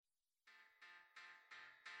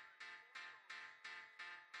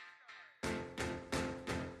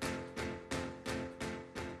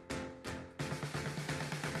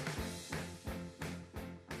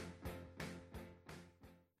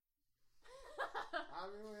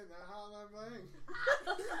with the Hollow Blank.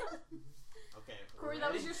 Okay. Corey,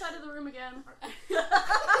 that was your side of the room again.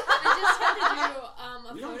 I just had to do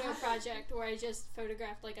a photo project where I just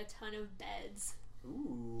photographed like a ton of beds.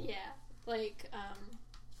 Ooh. Yeah, like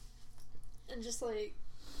and just like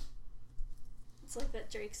it's like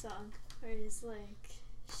that Drake song where he's like,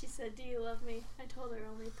 she said, "Do you love me?" I told her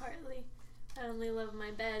only partly. I only love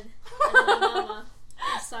my bed and my mama.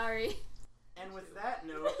 I'm sorry. And with that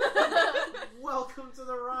note, welcome to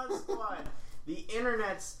the Rod Squad, the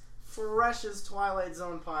internet's freshest Twilight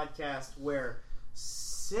Zone podcast, where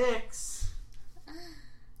 6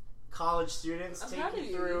 college students take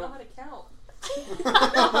you through. You know how to count.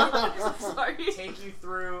 Sorry. Take you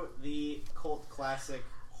through the cult classic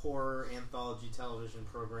horror anthology television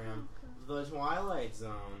program, The Twilight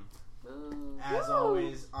Zone. As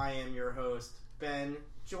always, I am your host, Ben,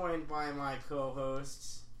 joined by my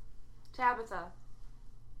co-hosts, Tabitha.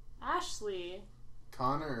 Ashley.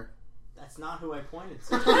 Connor. that's not who I pointed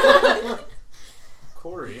to,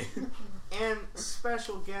 Corey. and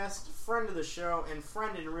special guest, friend of the show, and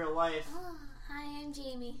friend in real life. Oh, hi, I'm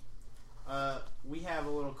Jamie. We have a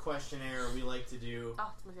little questionnaire we like to do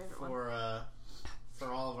Oh, it's my favorite one. for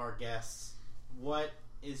all of our guests. What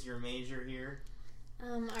is your major here?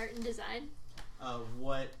 Art and design.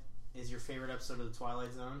 What is your favorite episode of The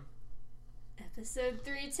Twilight Zone? Episode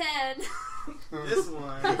 310. This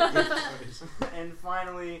one. And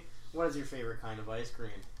finally, what is your favorite kind of ice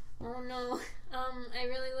cream? Oh no. I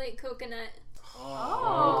really like coconut.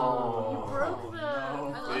 Oh, you broke the... no.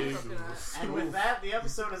 I love coconut. And with that, the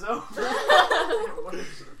episode is over.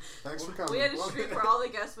 Thanks for coming. We had a streak where all the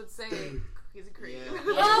guests would say cookies and cream. Yeah.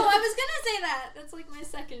 Oh, I was gonna say that. That's like my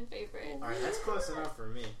second favorite. Alright, that's close enough for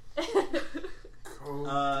me.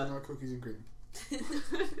 Coconut cookies and cream.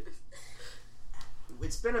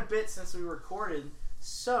 It's been a bit since we recorded,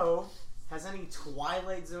 so has any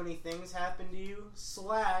Twilight Zone-y things happened to you?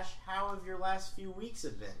 / how have your last few weeks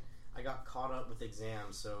have been? I got caught up with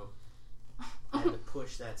exams, so I had to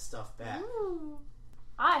push that stuff back. Ooh.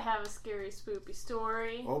 I have a scary, spoopy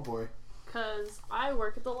story. Oh boy. Because I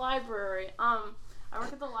work at the library. I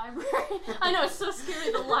work at the library. I know, it's so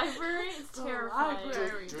scary. The library, it's terrifying.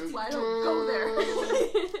 Library. That's why I don't go there.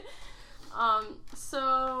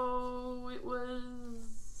 So it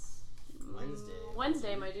was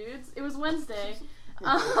Wednesday, my dudes. It was Wednesday.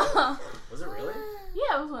 Was it really?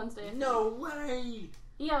 Yeah, it was Wednesday. No way!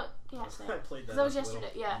 Yeah, I played that. that was up a little.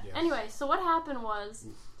 yesterday. Yeah. Yeah. Anyway, so what happened was,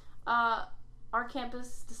 our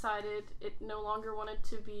campus decided it no longer wanted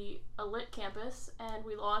to be a lit campus, and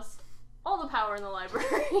we lost all the power in the library.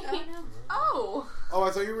 Oh no. Oh! Oh,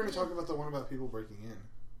 I thought you were going to talk about the one about people breaking in.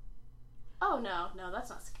 Oh no, that's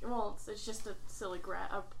not scary. Well, it's just a silly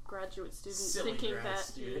graduate student Silly thinking grad that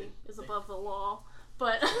student. he is above the law.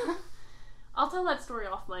 But I'll tell that story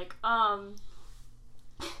off mic.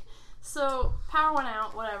 So power went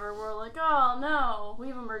out. Whatever. We're like, oh no, we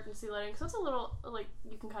have emergency lighting. So it's a little like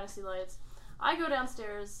you can kind of see lights. I go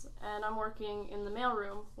downstairs and I'm working in the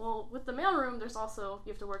mailroom. Well, with the mailroom, there's also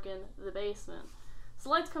you have to work in the basement. So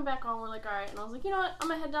lights come back on, we're like, alright, and I was like, you know what, I'm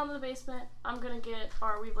gonna head down to the basement,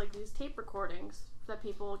 we have like these tape recordings that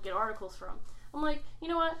people get articles from. I'm like, you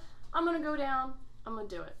know what, I'm gonna go down, I'm gonna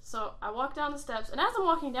do it. So I walk down the steps, and as I'm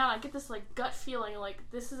walking down, I get this like gut feeling like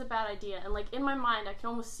this is a bad idea, and like in my mind, I can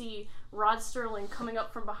almost see Rod Sterling coming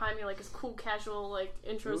up from behind me like his cool casual like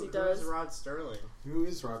intros he does. Who's Rod Sterling? Who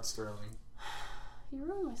is Rod Sterling? You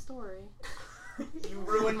ruined my story. You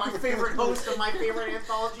ruined my favorite host of my favorite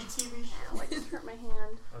anthology TV show. I just hurt my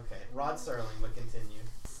hand. Okay, Rod Sterling, but continue.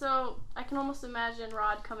 So I can almost imagine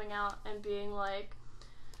Rod coming out and being like,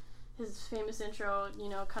 his famous intro,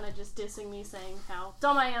 kind of just dissing me, saying how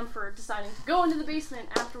dumb I am for deciding to go into the basement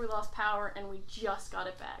after we lost power and we just got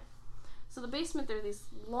it back. So the basement, there are these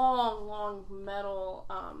long metal,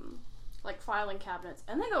 like filing cabinets,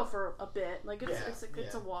 and they go for a bit. Like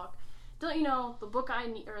it's a walk. Don't you know the book I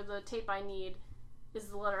need or the tape I need is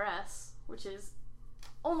the letter S, which is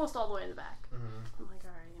almost all the way in the back. Mm-hmm. I'm like,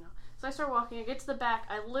 alright, So I start walking. I get to the back.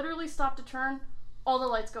 I literally stop to turn. All the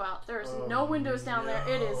lights go out. There's no windows down there.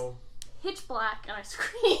 It is pitch black, and I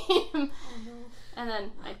scream. Oh no. And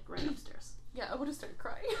then I ran upstairs. Yeah, I would have started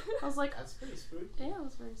crying. I was like, That's pretty spooky. yeah, it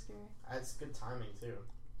was very scary. That's good timing too.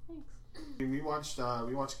 Thanks. We watched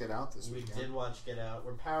Get Out this We weekend. did watch Get Out.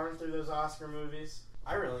 We're powering through those Oscar movies.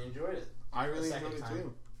 I really enjoyed it. I really The enjoyed it second time.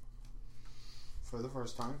 too. For the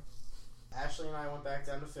first time. Ashley and I went back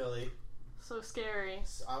down to Philly. So scary.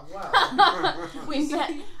 Wow. We met.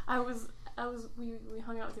 We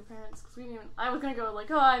hung out with your parents because we didn't even. I was gonna go like,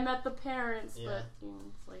 oh, I met the parents, Yeah. but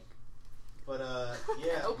it's like. But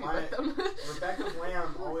yeah, I hope you my read them. Rebecca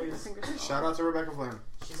Lamb always. Shout out to Rebecca Flynn.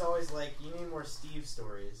 She's always like, you need more Steve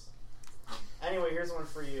stories. Anyway, here's one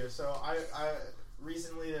for you. So I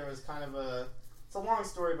recently there was kind of it's a long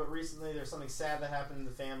story, but recently there's something sad that happened in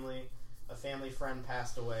the family. A family friend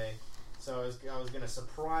passed away. So I was gonna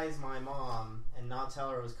surprise my mom and not tell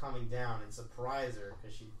her I was coming down and surprise her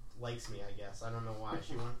because she likes me, I guess. I don't know why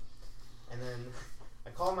she went. And then I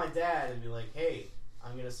called my dad and be like, hey,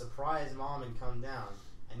 I'm gonna surprise mom and come down.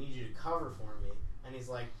 I need you to cover for me. And he's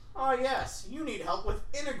like, oh yes, you need help with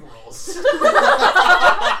integrals.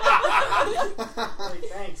 Like,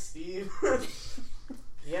 thanks, Steve.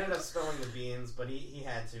 He ended up spilling the beans, but he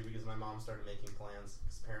had to because my mom started making plans.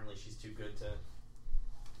 Because apparently she's too good to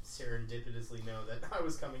serendipitously know that I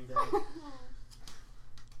was coming down.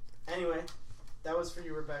 Anyway, that was for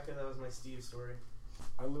you, Rebecca. That was my Steve story.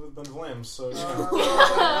 I live with Ben Vlam, so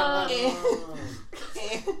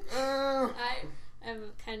I have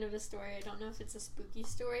kind of a story. I don't know if it's a spooky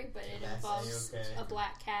story, but it That's involves A-okay. a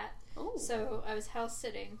black cat. Oh. So I was house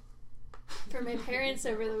sitting for my parents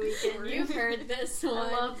over the weekend. You've heard this one.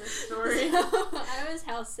 I love this story. So, I was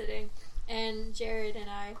house sitting, and Jared and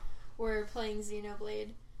I were playing Xenoblade.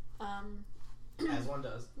 As one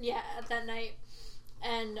does. Yeah, at that night,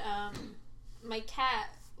 and my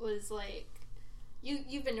cat was like,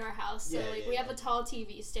 you've been to our house, so Yeah, we have a tall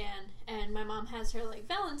TV stand, and my mom has her like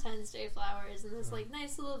Valentine's Day flowers and this like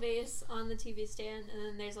nice little vase on the TV stand, and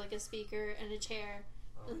then there's like a speaker and a chair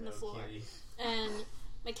Oh, on the no, floor. kitty. And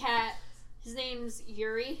my cat, his name's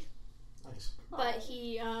Yuri, nice. but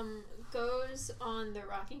he goes on the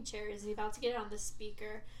rocking chair. He's about to get on the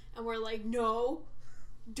speaker, and we're like, no,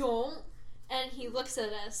 don't. And he looks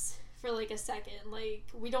at us for like a second, like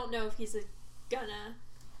we don't know if he's gonna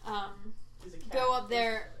He's a cat. go up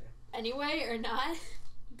there anyway or not.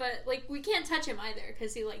 But like we can't touch him either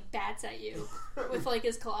because he like bats at you with like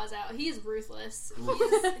his claws out. He's ruthless.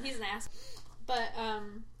 He's an ass. But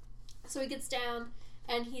so he gets down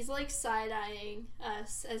and he's like side-eyeing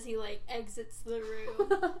us as he like exits the room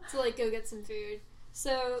to like go get some food.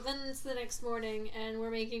 So then it's the next morning and we're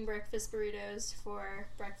making breakfast burritos for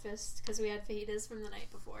breakfast because we had fajitas from the night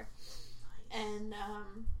before. And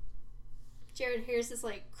Jared hears this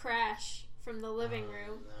like crash from the living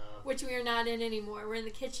room, No. which we are not in anymore. We're in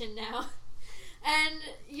the kitchen now. And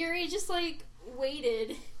Yuri just like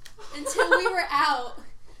waited until we were out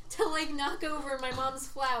to like knock over my mom's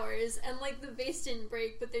flowers, and like the vase didn't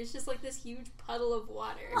break, but there's just like this huge puddle of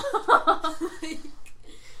water.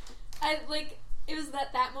 It was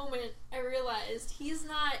that moment I realized he's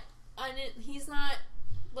not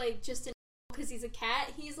like just an because he's a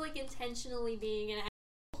cat. He's like intentionally being an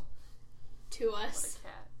asshole to What us. a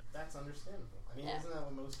cat. That's understandable. I mean, Yeah. isn't that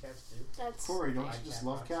what most cats do? That's Corey, don't I you just can't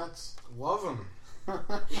love watch cats? Love him.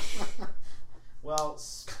 Well,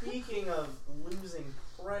 speaking of losing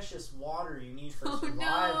precious water you need for Oh, no.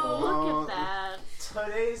 survival, Look at that.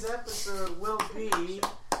 today's episode will be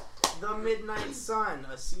The Midnight Sun,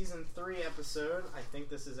 a season 3 episode. I think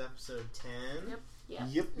this is episode 10.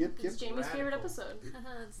 Yep. Yep. It's Jamie's favorite Radical. episode.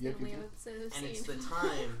 it's Yep, the only yep. episode I've And seen. it's the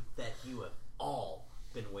time that you have all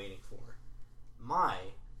been waiting for. My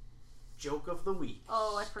joke of the week.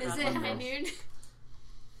 Oh, I forgot. Is it about high that. noon?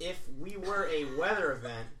 If we were a weather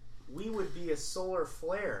event, we would be a solar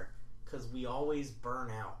flare, because we always burn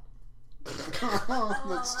out.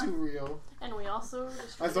 That's too real. And we also.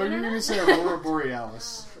 I thought you were going to say Aurora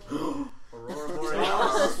Borealis. Aurora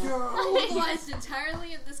Borealis. Utilized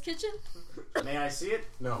entirely in this kitchen? May I see it?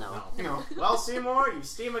 No. No. You know, Well, Seymour, you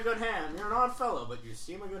steam a good ham. You're an odd fellow, but you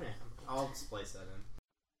steam a good ham. I'll splice that in.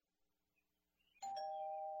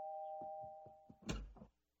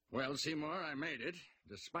 Well, Seymour, I made it,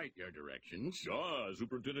 despite your directions. Ah,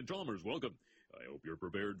 Superintendent Chalmers, welcome. I hope you're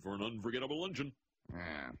prepared for an unforgettable luncheon.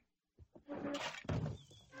 Ah.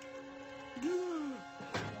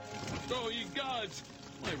 Oh, ye gods!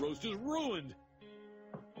 My roast is ruined!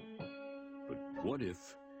 But what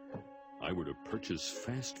if I were to purchase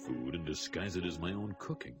fast food and disguise it as my own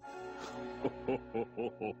cooking?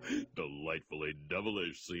 Delightfully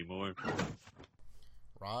devilish, Seymour.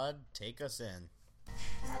 Rod, take us in.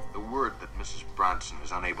 The word that Mrs. Bronson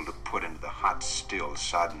is unable to put into the hot, still,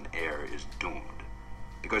 sodden air is doomed.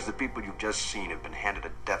 Because the people you've just seen have been handed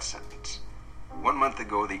a death sentence. 1 month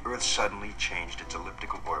ago, the Earth suddenly changed its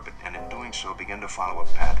elliptical orbit, and in doing so began to follow a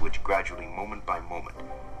path which gradually, moment by moment,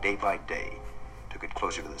 day by day, took it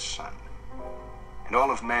closer to the sun. And all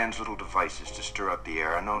of man's little devices to stir up the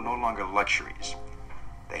air are no longer luxuries.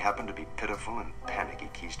 They happen to be pitiful and panicky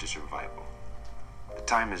keys to survival. The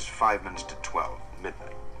time is 5 minutes to 12,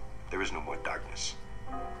 midnight. There is no more darkness.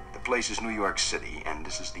 The place is New York City, and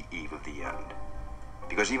this is the eve of the end.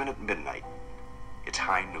 Because even at midnight, it's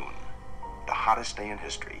high noon, the hottest day in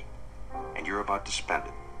history, and you're about to spend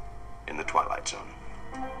it in the Twilight Zone.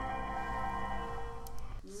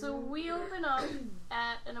 So we open up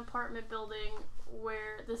at an apartment building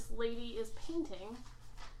where this lady is painting.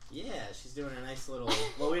 Yeah, she's doing a nice little...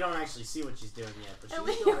 Well, we don't actually see what she's doing yet, but And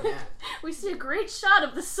she's doing that. we see a great shot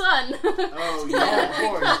of the sun. Oh,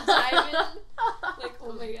 yeah. Diamond. Like,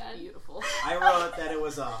 oh my god. Beautiful. I wrote that it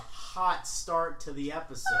was a hot start to the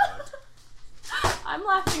episode. I'm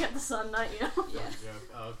laughing at the sun, not you. Yeah.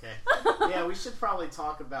 Oh, okay. Yeah, we should probably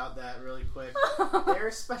talk about that really quick.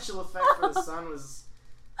 Their special effect for the sun was...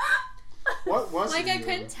 What was Like, it? I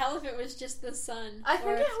couldn't tell if it was just the sun. I think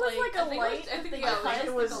or it if, was like a I light. think they yeah, cut like it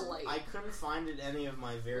it. was... a light. I couldn't find it in any of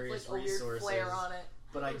my various Like a weird resources. flare on it.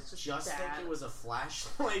 But I It was just just think bad. it was a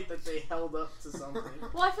flashlight that they held up to something.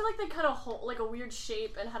 Well, I feel like they cut a hole, like a weird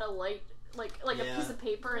shape, and had a light, like Yeah. a piece of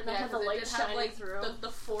paper, and then Yeah, had the 'cause it light did have, shining like, through. The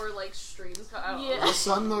 4 like streams. I don't Yeah. know. The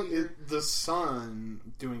sun, the sun,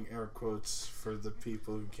 doing air quotes for the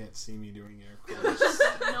people who can't see me doing air quotes.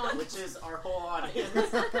 No one. Which is our whole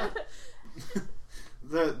audience.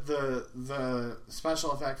 the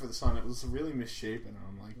special effect for the sun, it was really misshapen.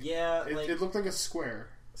 I'm like, Yeah, it, like... it looked like a square.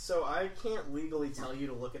 So I can't legally tell you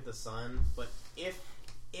to look at the sun, but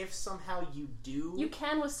if somehow you do... You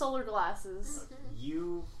can with solar glasses.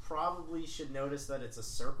 You probably should notice that it's a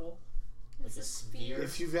circle. It's Like a a sphere.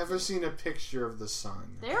 If you've ever seen a picture of the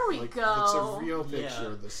sun, There we like, go. It's a real picture Yeah.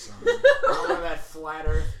 of the sun. None of that flat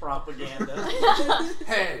earth propaganda.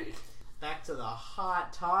 Hey, Back to the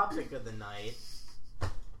hot topic of the night.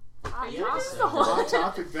 You Yeah, just so- the whole- hot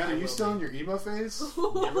topic, Ben. I Are you will still be. in your emo phase?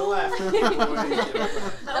 Never left.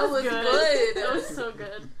 That was good. That was so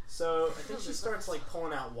good. So I think she starts like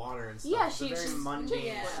pulling out water and stuff. Yeah, It's a very she's- mundane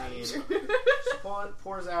yeah. scene. She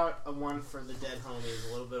pours out a one for the dead homies,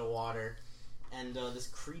 a little bit of water, and this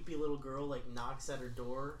creepy little girl like knocks at her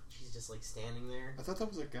door. She's just like standing there. I thought that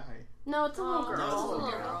was a guy. No, it's a little girl. No, it's a little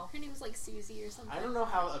Little girl. girl. Her name was like Susie or something. I don't know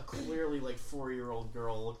how a clearly like 4-year-old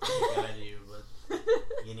girl looked like a guy to you, but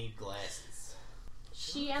you need glasses.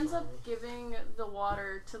 She ends up giving the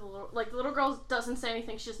water to the little girl doesn't say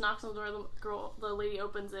anything. She just knocks on the door. The lady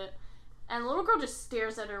opens it, and the little girl just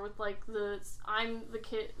stares at her with like I'm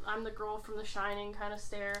the girl from The Shining kind of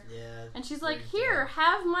stare. Yeah. And she's like, very "Here, dead.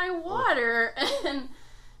 have my water."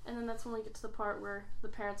 And then that's when we get to the part where the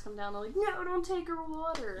parents come down. They're like, "No, don't take her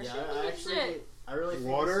water. Yeah, She I needs actually, it." I really think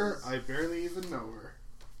Water? this is- I barely even know her.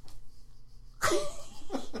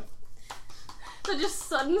 So just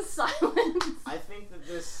sudden silence. I think that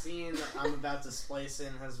this scene that I'm about to splice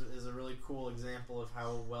in is a really cool example of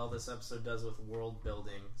how well this episode does with world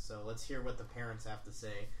building. So let's hear what the parents have to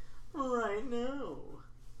say right now.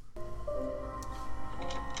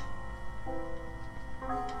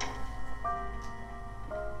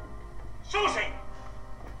 Susie!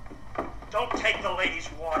 Don't take the lady's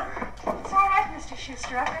water. It's all right, Mr.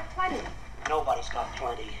 Schuster. I've got plenty. Nobody's got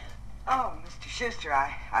plenty. Oh, Mr. Schuster,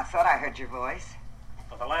 I thought I heard your voice.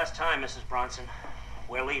 For the last time, Mrs. Bronson,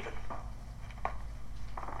 we're leaving.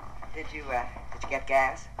 Did you get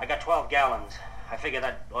gas? I got 12 gallons. I figure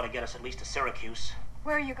that ought to get us at least to Syracuse.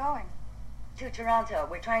 Where are you going? To Toronto.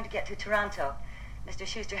 We're trying to get to Toronto. Mr.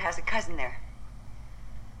 Schuster has a cousin there.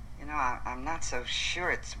 You know, I'm not so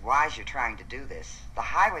sure it's wise you're trying to do this. The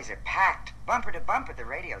highways are packed, bumper to bumper, the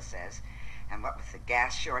radio says. And what with the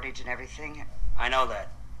gas shortage and everything... I know that,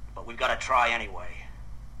 but we've got to try anyway.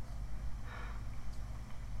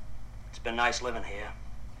 It's been nice living here.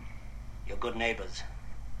 You're good neighbors.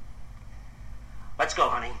 Let's go,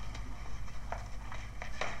 honey.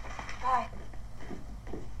 Bye.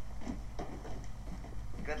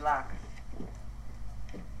 Good luck.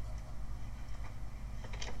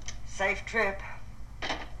 Safe trip.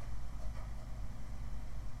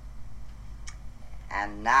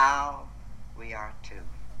 And now we are two.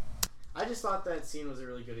 I just thought that scene was a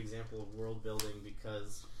really good example of world building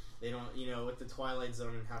because they don't, with the Twilight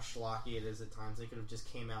Zone and how schlocky it is at times, they could have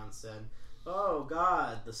just came out and said, "Oh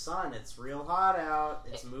God, the sun! It's real hot out.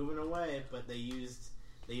 It's moving away." But they used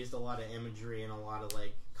a lot of imagery and a lot of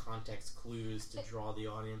like context clues to draw the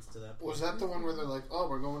audience to that point. Was that the one where they're like, "Oh,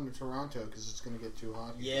 we're going to Toronto because it's going to get too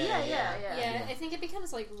hot"? Yeah. Yeah, I think it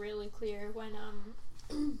becomes like really clear when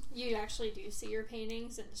you actually do see your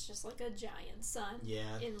paintings and it's just like a giant sun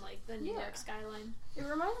in like the New York skyline. It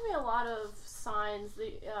reminds me a lot of Signs.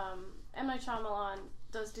 The M. Night Shyamalan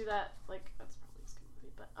does do that. Like, that's probably a scary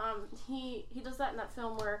movie, but he does that in that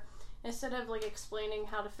film where instead of like explaining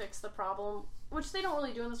how to fix the problem, which they don't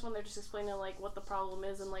really do in this one, they're just explaining like what the problem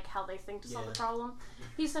is and like how they think to solve the problem.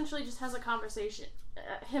 He essentially just has a conversation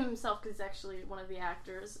himself, because he's actually one of the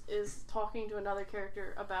actors, is talking to another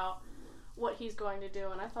character about what he's going to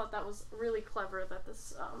do, and I thought that was really clever that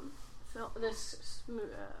this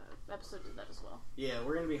episode did that as well. Yeah,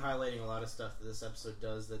 we're going to be highlighting a lot of stuff that this episode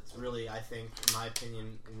does that's really, I think, in my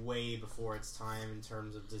opinion, way before its time in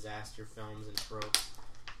terms of disaster films and tropes.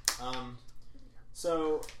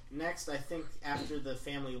 So, next, I think after the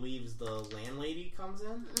family leaves, the landlady comes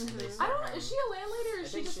in. And they Is start she a landlady or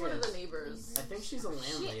is she just one of the is. neighbors? I think she's a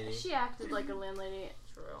landlady. She acted like a landlady.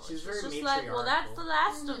 She's very just matriarchal. like, well, that's the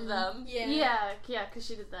last of them. Yeah, because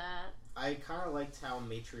she did that. I kind of liked how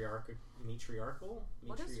matriarchal?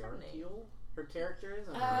 What is her name? Her character is?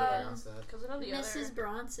 I don't know how to pronounce that. Because I know the Mrs. other...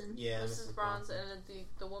 Bronson. Yeah, Mrs. Bronson. And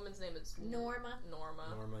the woman's name is... Norma,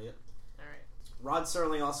 yep. Alright. Rod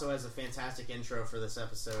Serling also has a fantastic intro for this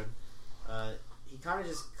episode. He kind of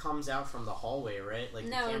just comes out from the hallway, right? Like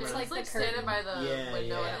no, the camera, it's like the standing by the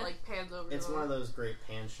window and it like pans over. It's one of those great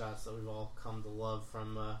pan shots that we've all come to love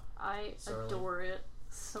from. I Serling. adore it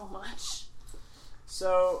so much.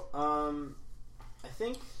 So, I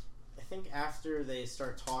think after they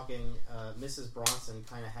start talking, Mrs. Bronson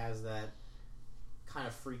kind of has that kind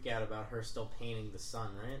of freak out about her still painting the sun,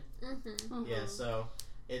 right? Mm-hmm. Yeah. So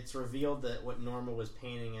it's revealed that what Norma was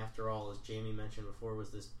painting, after all, as Jamie mentioned before, was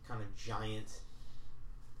this kind of giant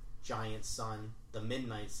sun, the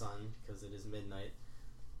midnight sun, because it is midnight.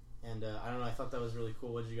 And I don't know, I thought that was really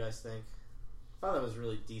cool. What did you guys think? I thought that was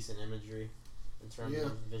really decent imagery in terms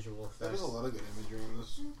of visual effects. There was a lot of good imagery in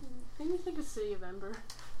this. Made me think of City of Ember.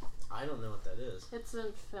 I don't know what that is. It's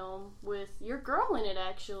a film with your girl in it,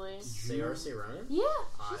 actually. Saoirse Ronan? Yeah,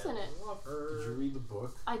 she's in it. Love her. Did you read the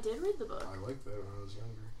book? I did read the book. I liked that when I was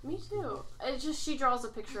younger. Me too. It's just she draws a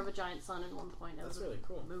picture of a giant sun at one point. It That's was really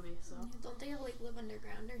cool. Movie, so. Don't they like live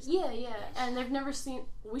underground or something? Yeah, and they've never seen.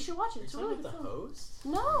 We should watch it. It's a really good the film. host?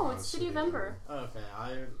 No, it's City of Ember. Oh, okay,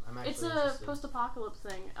 I'm actually It's a interested. post-apocalypse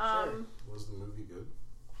thing. Was the movie good?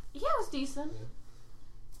 Yeah, it was decent. Yeah.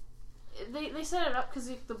 They set it up because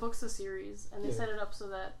the book's a series, and they set it up so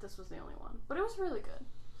that this was the only one. But it was really good.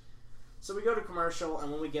 So we go to commercial,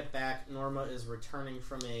 and when we get back, Norma is returning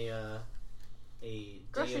from a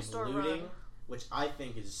Grocery day of store looting, run. which I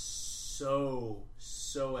think is so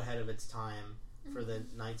ahead of its time for the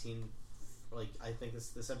I think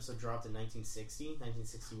this episode dropped in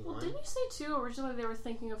 1961. Well, didn't you say too? Originally, they were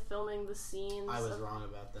thinking of filming the scenes. I was wrong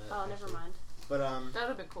about that. Oh, actually. never mind. But that would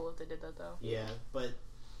have been cool if they did that though. Yeah, but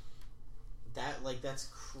that's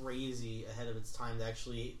crazy ahead of its time to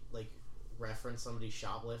actually reference somebody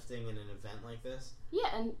shoplifting in an event like this. Yeah,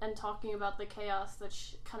 and talking about the chaos that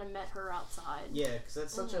kind of met her outside. Yeah, because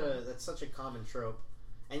that's such a common trope,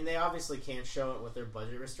 and they obviously can't show it with their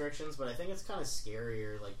budget restrictions. But I think it's kind of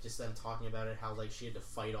scarier, just them talking about it, how she had to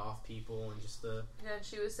fight off people and just the. Yeah, and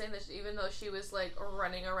she was saying that even though she was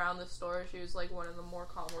running around the store, she was one of the more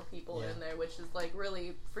calmer people in there, which is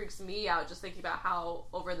really freaks me out just thinking about how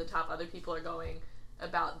over the top other people are going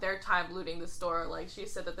about their time looting the store. She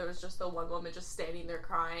said that there was just the one woman just standing there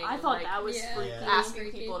crying. I thought that was freaky. Asking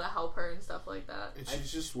people to help her and stuff like that. And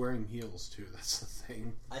she's just wearing heels too. That's the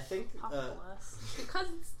thing. I think because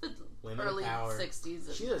it's the women early power.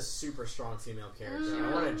 60s. She's a super strong female character.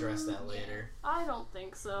 I want to address that later. I don't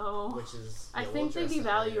think so. Which is I think they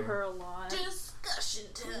devalue her a lot. Discussion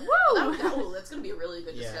time. Woo! That's gonna be a really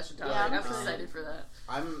good discussion time. Yeah, I'm excited for that.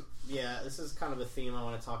 This is kind of a theme I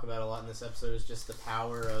want to talk about a lot in this episode, is just the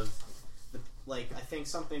power of I think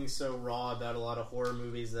something so raw about a lot of horror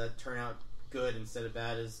movies that turn out good instead of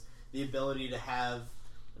bad is the ability to have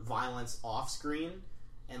violence off screen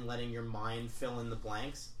and letting your mind fill in the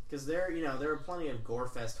blanks. Because there are plenty of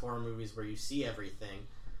gore-fest horror movies where you see everything,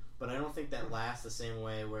 but I don't think that lasts the same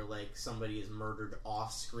way where somebody is murdered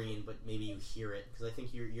off screen, but maybe you hear it, because I think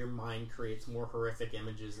your mind creates more horrific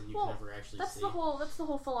images than you can ever actually see. That's the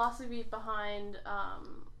whole philosophy behind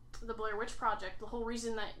the Blair Witch Project. The whole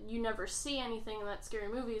reason that you never see anything in that scary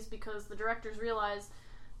movie is because the directors realized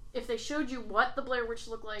if they showed you what the Blair Witch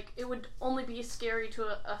looked like, it would only be scary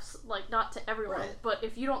to not to everyone. Right. But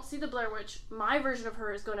if you don't see the Blair Witch, my version of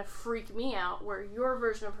her is going to freak me out, where your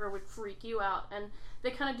version of her would freak you out. And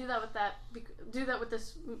they kind of do that with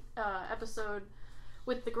this episode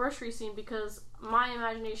with the grocery scene, because my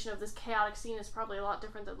imagination of this chaotic scene is probably a lot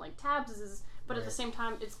different than Tabs's, but at the same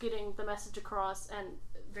time, it's getting the message across and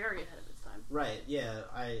very ahead of its time. Right, yeah,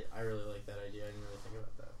 I really like that idea. I didn't really think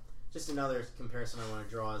about that. just another comparison I want to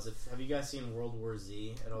draw is have you guys seen World War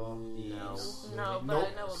Z at all? No, but Nope.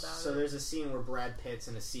 I know about So it. there's a scene where Brad Pitt's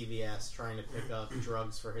in a CVS trying to pick up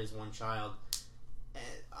drugs for his one child. And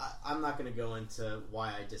I'm not going to go into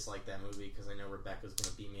why I dislike that movie because I know Rebecca's going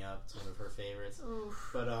to beat me up. It's one of her favorites. Oof.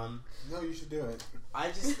 But No, you should do it.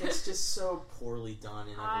 it's just so poorly done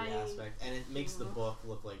in every aspect, and it makes the book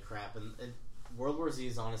look like crap. And World War Z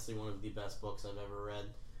is honestly one of the best books I've ever read.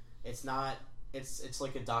 It's not. It's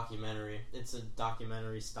like a documentary. It's a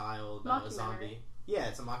documentary style about a zombie. Yeah,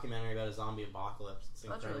 it's a mockumentary about a zombie apocalypse. It's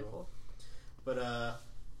incredible. That's really cool. But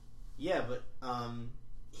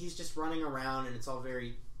he's just running around, and it's all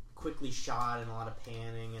very quickly shot, and a lot of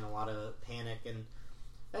panning, and a lot of panic, and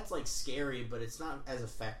that's like scary, but it's not as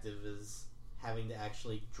effective as having to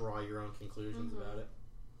actually draw your own conclusions about it.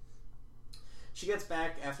 She gets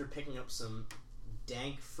back after picking up some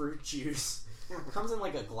dank fruit juice. Comes in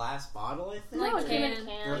like a glass bottle, I think. No, it came in a It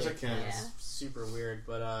can. was a can. Yeah. It's super weird,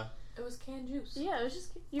 but It was canned juice. Yeah, it was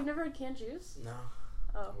just. You've never had canned juice? no.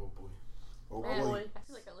 Oh. Oh boy. Oh Man, boy. I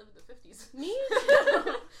feel like I live in the 50s. Me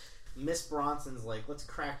too. Miss Bronson's like, let's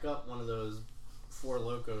crack up one of those Four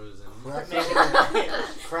Locos and Crack make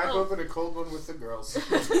Crack open a cold one with the girls.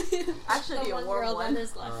 Actually, The be a one warm girl one. that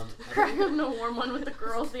is left. I Cracking think- open a warm one with the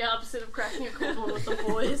girls, the opposite of cracking a cold one with the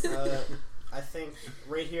boys. I think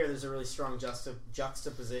right here there's a really strong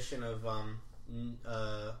juxtaposition of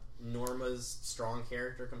Norma's strong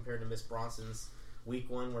character compared to Miss Bronson's weak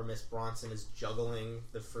one, where Miss Bronson is juggling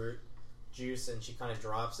the fruit juice and she kind of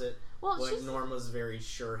drops it. Well, Like she's Norma's very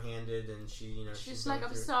sure-handed and she's She's going like,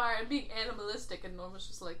 I'm through- sorry, I'm being animalistic, and Norma's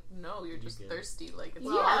just like, no, you're just good. thirsty. Like, it's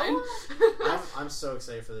Yeah, fine. I'm so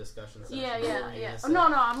excited for the discussion session. yeah. What were you Oh, gonna say? no,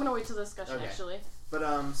 I'm gonna wait till the discussion Okay. actually.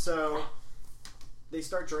 But so they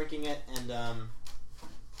start drinking it, and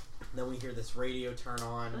then we hear this radio turn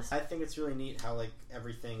on. I think it's really neat how like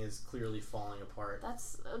everything is clearly falling apart.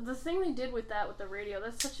 That's the thing they did with that with the radio.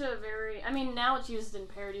 That's such a very. I mean, now it's used in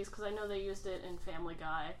parodies because I know they used it in Family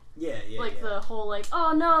Guy. Yeah. Like the whole like,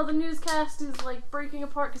 oh no, the newscast is like breaking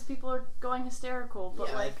apart because people are going hysterical. But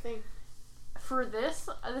yeah, like I think for this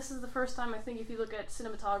is the first time I think if you look at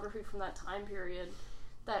cinematography from that time period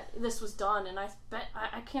that this was done, and I bet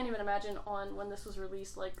I can't even imagine on when this was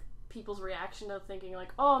released like people's reaction to thinking like,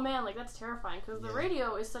 oh man, like that's terrifying because the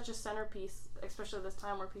radio is such a centerpiece, especially this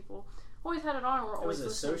time where people always had it on and were it always was a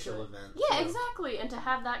listening social to it. event. Yeah, too. exactly. And to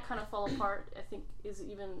have that kind of fall apart, I think is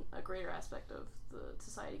even a greater aspect of the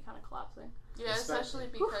society kind of collapsing. Yeah, especially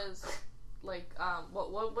because, like,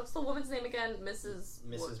 what's the woman's name again?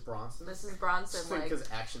 Mrs. Bronson. Mrs. Bronson. Like, because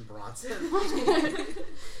Action Bronson.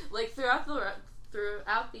 like throughout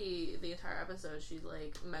the entire episode, she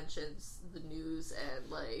like mentions the news and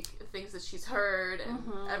like things that she's heard and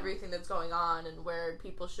everything that's going on and where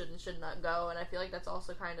people should and should not go. And I feel like that's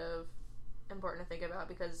also kind of important to think about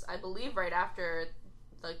because I believe right after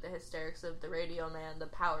like the hysterics of the radio man, the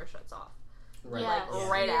power shuts off. Right,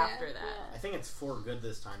 Right after that. I think it's for good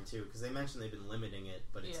this time too, because they mentioned they've been limiting it,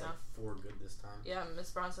 but it's like for good this time. Yeah,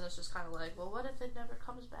 Miss Bronson is just kind of like, well, what if it never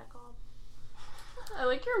comes back on? I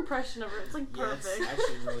like your impression of her. It's like perfect. Yeah, it's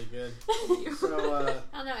actually really good. So,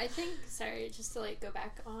 I don't know. I think. Sorry, just to like go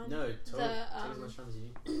back on. No, totally. Take as much time as you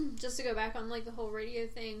need. Just to go back on like the whole radio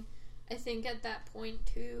thing. I think at that point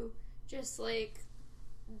too, just like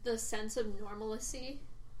the sense of normalcy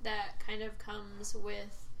that kind of comes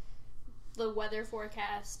with the weather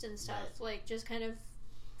forecast and stuff, like just kind of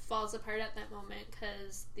falls apart at that moment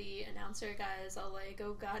because the announcer guy is all like,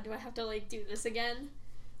 "Oh God, do I have to like do this again?"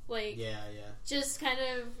 Like, just kind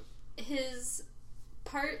of his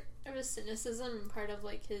part of his cynicism and part of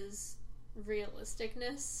like his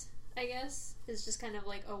realisticness, I guess, is just kind of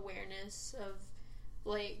like awareness of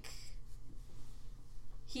like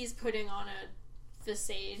he's putting on a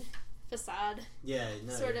facade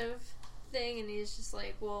sort of thing, and he's just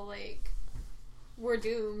like, well, like we're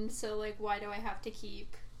doomed, so like why do I have to keep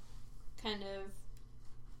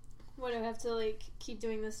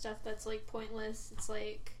doing this stuff that's like pointless? It's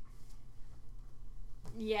like,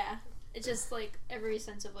 yeah, it's just like every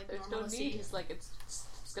sense of like There's normalcy. no need. He's like, it's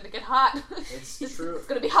gonna get hot. It's true. It's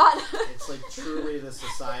gonna be hot. It's like truly the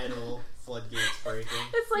societal floodgates breaking.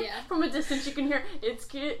 It's like from a distance you can hear, it's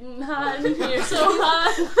getting hot in here, so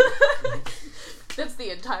hot. That's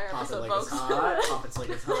the entire Pop episode, it like folks. it's hot. Pop it's like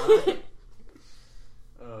it's hot.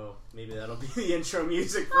 Oh, maybe that'll be the intro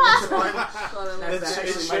music for this one. That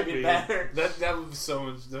actually might be better. That would be so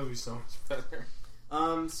much. That would be so much better.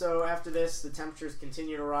 So after this, the temperatures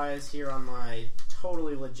continue to rise here on my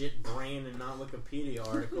totally legit brain and not Wikipedia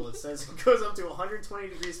article. It says it goes up to 120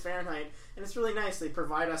 degrees Fahrenheit, and it's really nice. They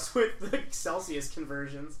provide us with the Celsius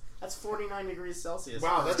conversions. That's 49 degrees Celsius.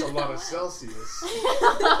 Wow, that's a lot of Celsius.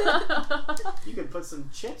 You could put some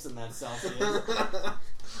chips in that Celsius.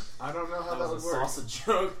 I don't know how that that was would a work. salsa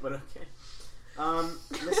joke, but okay.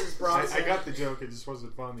 Mrs. Bronson. I got the joke, it just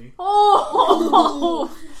wasn't funny.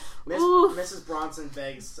 Oh! Mrs. Bronson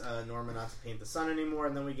begs Norma not to paint the sun anymore,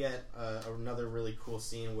 and then we get another really cool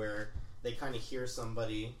scene where they kind of hear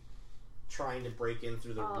somebody trying to break in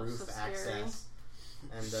through the roof so access.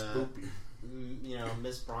 And, Spoopy.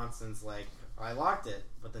 Miss Bronson's like, I locked it,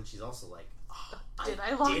 but then she's also like, Did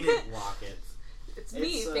I lock didn't it? lock it. It's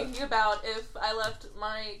me thinking about if I left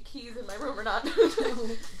my keys in my room or not. Did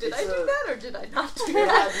I do that or did I not do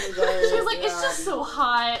that? She was like, it's just so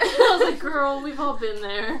hot. And I was like, girl, we've all been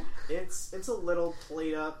there. It's a little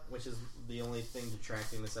played up, which is the only thing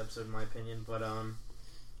detracting this episode, in my opinion. But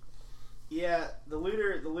yeah, the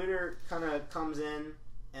looter kind of comes in,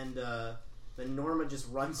 and then Norma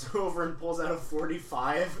just runs over and pulls out a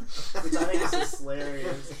 .45, which I think is just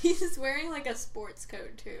hilarious. He's wearing like a sports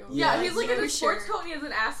coat too. Yeah, he's like in no a sports shirt. coat and he has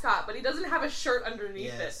an ascot, but he doesn't have a shirt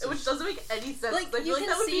underneath Yes, it, which doesn't make any sense. Like I feel you like can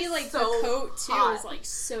that would see be like so the coat too hot. is like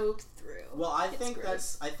soaked through. Well, I It's think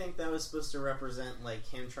gross. that was supposed to represent like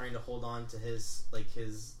him trying to hold on to his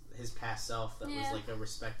past self that was Yeah. like a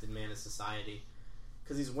respected man in society,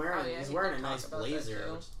 because he's wearing Oh, yeah, he's he wearing did a talk nice about that, blazer.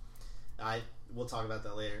 too. Which we'll talk about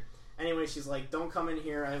that later. Anyway, she's like, "Don't come in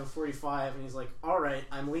here. I have a .45," and he's like, "All right,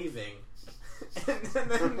 I'm leaving." And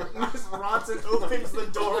then Miss Bronson opens the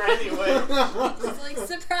door anyway. It's like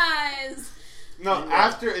surprise. No,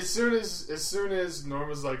 after as soon as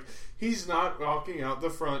Norma's like, he's not walking out the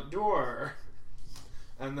front door,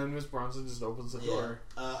 and then Miss Bronson just opens the door.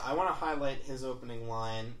 I want to highlight his opening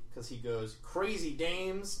line because he goes, "Crazy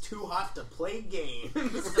dames, too hot to play games." And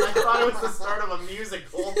I thought it was the start of a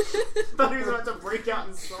musical. I thought he was about to break out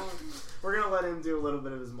in song. We're gonna let him do a little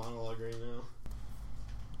bit of his monologue right now.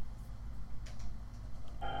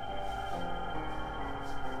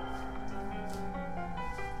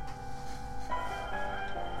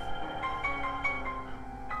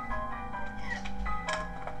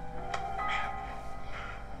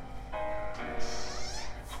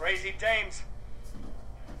 Crazy dames.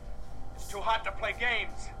 It's too hot to play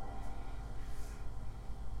games.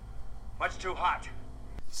 Much too hot.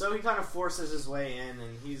 So he kind of forces his way in,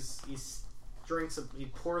 and he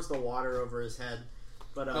pours the water over his head,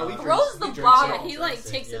 but No, he throws the drinks it. bottle. Yeah, he like Drinks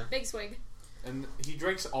it, takes yeah. a big swig. And he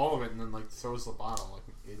drinks all of it and then like throws the bottle like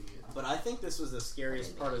an idiot. But I think this was the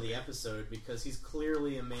scariest part of the episode because he's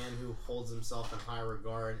clearly a man who holds himself in high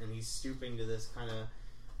regard, and he's stooping to this kind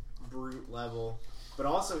of brute level. But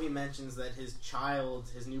also he mentions that his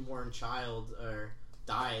newborn child,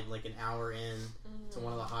 died like an hour in to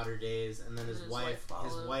one of the hotter days, and then his wife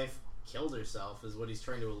killed herself, is what he's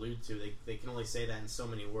trying to allude to. They can only say that in so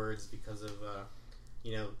many words because of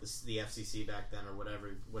the FCC back then, or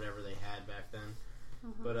whatever they had back then.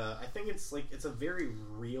 Mm-hmm. But I think it's a very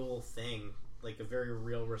real thing, like a very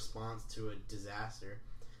real response to a disaster.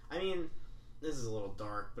 I mean, this is a little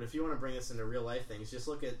dark, but if you want to bring this into real life things, just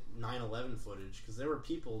look at 9/11 footage, because there were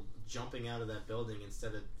people jumping out of that building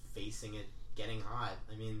instead of facing it getting hot.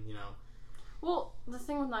 I mean, Well, the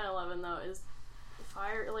thing with 9/11 though is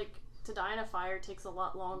fire. Like, to die in a fire takes a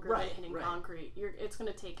lot longer than hitting concrete. It's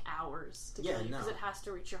going to take hours to kill you because it has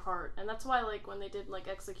to reach your heart, and that's why like when they did like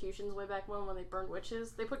executions way back when they burned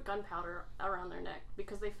witches, they put gunpowder around their neck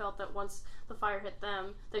because they felt that once the fire hit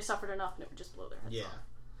them, they suffered enough and it would just blow their heads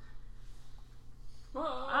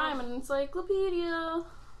off. I'm an encyclopedia.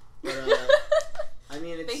 But, I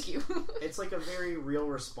mean, Thank you. It's like a very real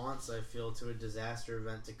response, I feel, to a disaster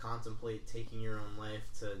event, to contemplate taking your own life,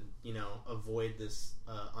 to, avoid this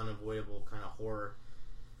unavoidable kind of horror.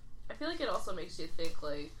 I feel like it also makes you think,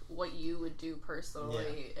 like, what you would do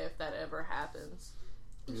personally if that ever happens.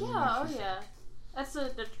 Yeah, yeah. That's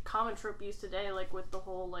the common trope used today, like with the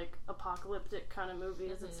whole like apocalyptic kind of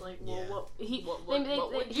movies. Mm-hmm. It's like, well,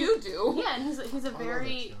 what would you do? Yeah, and he's a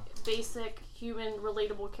very basic, human,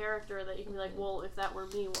 relatable character that you can be like, well, if that were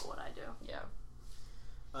me, what would I do? Yeah.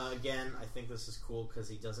 Again, I think this is cool because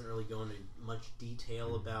he doesn't really go into much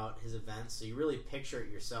detail about his events, so you really picture it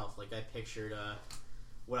yourself. Like I pictured,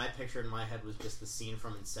 what I pictured in my head was just the scene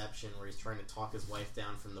from Inception where he's trying to talk his wife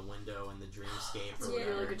down from the window in the dreamscape. It's a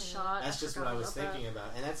really good shot. That's just what I was thinking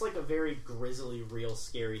about. And that's like a very grisly, real,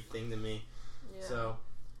 scary thing to me. Yeah. So,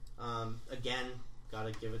 again,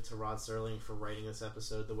 gotta give it to Rod Serling for writing this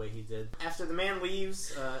episode the way he did. After the man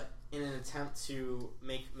leaves, in an attempt to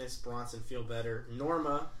make Miss Bronson feel better,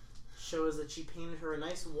 Norma shows that she painted her a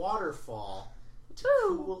nice waterfall to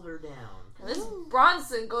cool her down. This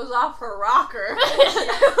Bronson goes off her rocker.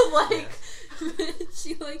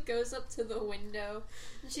 She like goes up to the window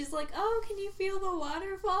and she's like, "Oh, can you feel the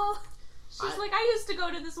waterfall?" She's like, I used to go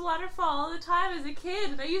to this waterfall all the time as a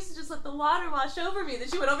kid, and I used to just let the water wash over me. Then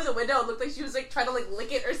she went over the window and looked like she was like trying to like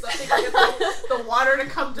lick it or something, to get the water to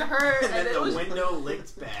come to her. And then the was... window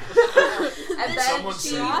licked back. And then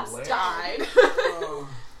she died.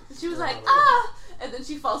 She was like, ah! And then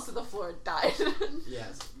she falls to the floor and died.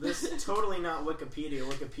 Yes, this totally not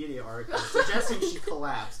Wikipedia article suggesting she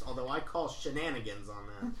collapsed, although I call shenanigans on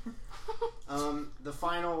that. The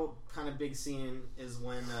final kind of big scene is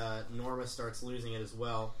when Norma starts losing it as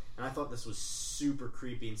well, and I thought this was super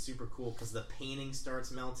creepy and super cool because the painting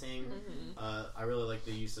starts melting. I really like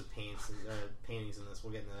the use of paintings in this.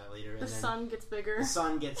 We'll get into that later. The sun gets bigger. The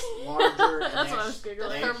sun gets larger. That's what I was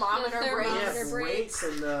giggling. The thermometer breaks,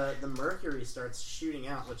 and the mercury starts shooting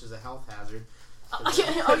out, which is a health hazard. The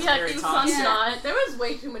sun's not. There was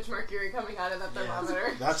way too much mercury coming out of that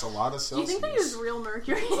thermometer. That's a lot of Celsius. Do you think they use real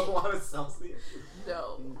mercury? It's a lot of Celsius.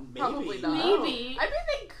 No. Maybe. Probably not. Maybe. I mean,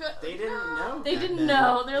 they could. They didn't know. They didn't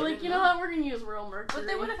know. They're like, you know what? We're gonna use real mercury. But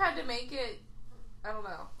they would have had to make it. I don't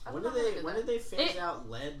know. When did they phase out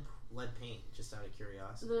lead paint? Just out of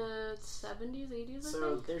curiosity. The 70s, 80s.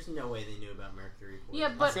 So there's no way they knew about mercury poisoning.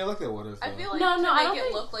 Yeah, but I feel like they would have. I feel like to make make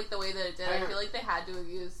it look like the way that it did, I feel like they had to have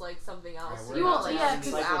used like something else. Right,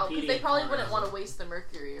 because they probably wouldn't want to waste the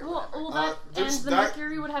mercury or whatever. The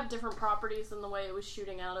mercury would have different properties than the way it was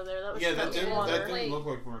shooting out of there. That was that didn't look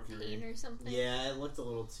like mercury or something. Yeah, it looked a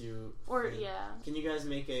little too. Can you guys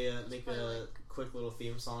make a quick little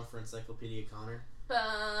theme song for Encyclopedia Connor?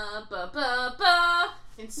 Ba ba ba ba.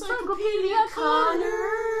 Encyclopedia Connor.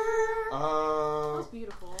 That was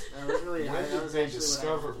beautiful. That was really. When did they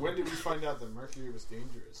discover? When did we find out that mercury was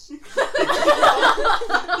dangerous?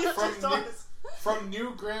 From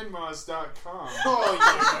newgrandmas.com. Oh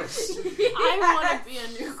yes. I want to be a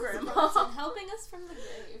new grandma. Helping us from the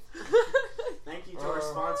grave. Thank you to our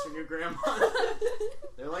sponsor, New Grandma.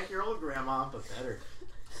 They're like your old grandma, but better.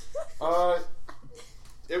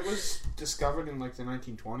 It was discovered in like the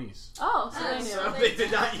 1920s. Oh, so they knew. So they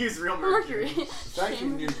did not use real mercury. Thank you,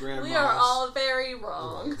 New Grandmas. We are all very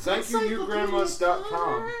wrong. Thank you,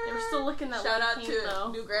 newgrandmas.com. They were still looking that Shout out paint, to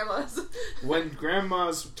though. New Grandmas. When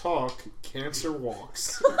grandmas talk, cancer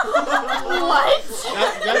walks. What?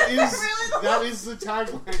 That is the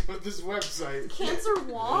tagline of this website. Cancer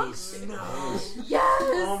walks? No. Yes.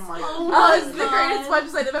 Oh my god. Oh, it's the greatest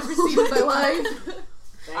website I've ever seen in my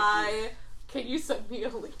life. Can you send me a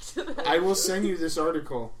link to that? I will send you this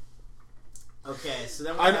article. Okay, so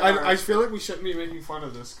then I feel like we shouldn't be making fun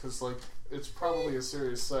of this because like it's probably a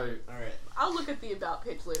serious site. All right, I'll look at the about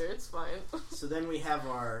page later. It's fine. So then we have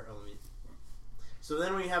our. So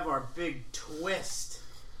then we have our big twist.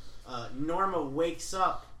 Norma wakes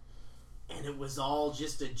up, and it was all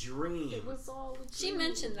just a dream. It was all. She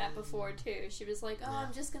mentioned that before too. She was like, "Oh,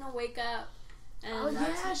 I'm just gonna wake up." And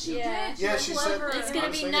she did. Yeah, she said it's gonna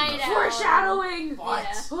be night out. Foreshadowing. But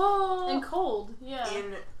and cold. Yeah.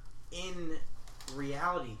 In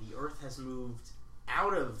reality, the Earth has moved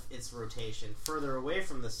out of its rotation, further away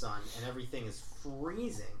from the sun, and everything is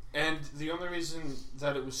freezing. And the only reason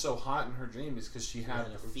that it was so hot in her dream is because she had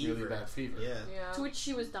a really bad fever. Yeah. To which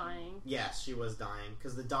she was dying. Yes, she was dying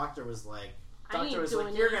because the doctor was like, "You're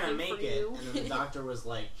gonna make it," and then the doctor was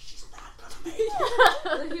like, "She's not gonna make it."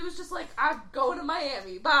 And he was just like, "I'm going to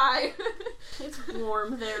Miami. Bye." It's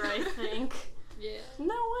warm there, I think. Yeah.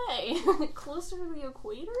 No way. Closer to the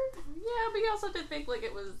equator? Yeah, but you also did think like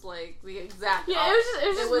it was like the exact. Yeah, it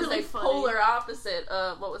was just really like funny. Polar opposite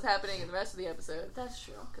of what was happening in the rest of the episode. That's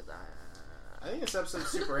true. Because I think this episode's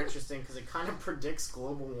super interesting because it kind of predicts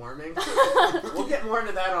global warming. We'll get more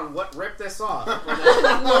into that on what ripped this off.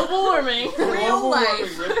 Global warming. Real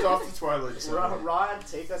life. Ripped off the Twilight Zone. Rod,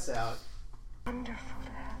 take us out. Wonderful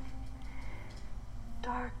to have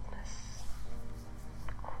darkness,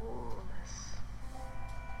 coolness.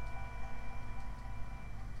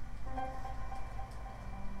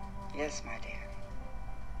 Yes, my dear.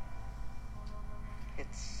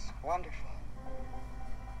 It's wonderful.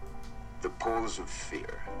 The poles of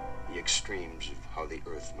fear, the extremes of how the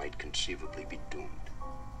Earth might conceivably be doomed.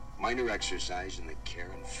 Minor exercise in the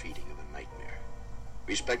care and feeding of a nightmare.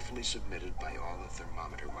 Respectfully submitted by all the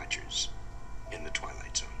thermometer watchers in the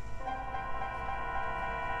Twilight Zone.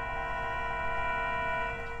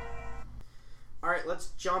 Alright,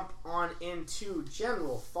 let's jump on into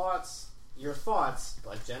general thoughts. Your thoughts,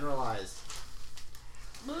 but generalized.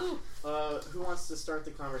 Who wants to start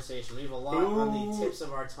the conversation? We have a lot on the tips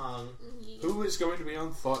of our tongue. Who is going to be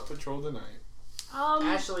on Thought Patrol tonight?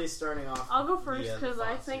 Ashley's starting off. I'll go first because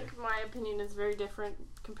I think my opinion is very different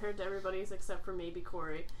compared to everybody's, except for maybe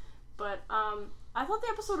Corey. But I thought the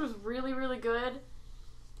episode was really, really good,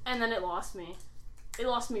 and then it lost me. It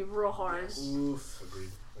lost me real hard. Yes. Oof. Agreed.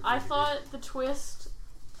 I thought the twist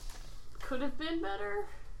could have been better.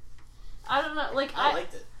 I don't know. Like I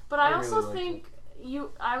liked it. But I also really think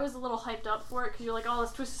I was a little hyped up for it because you're like, oh,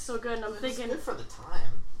 this twist is so good, and I'm thinking good for the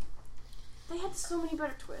time. They had so many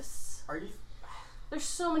better twists. Are you? There's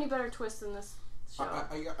so many better twists in this show.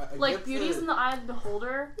 I like Beauty's in the Eye of the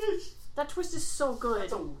Beholder. That twist is so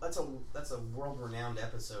good. That's a world-renowned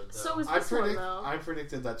episode, though. So is this one, though. I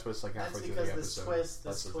predicted that twist like halfway through the episode. That's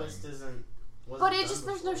because this twist isn't. But it just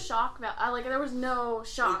there's no shock value. Like there was no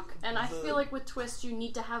shock, and I feel like with twists you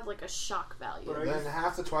need to have like a shock value. But then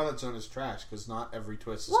half the Twilight Zone is trash because not every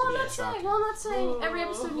twist is I'm not saying every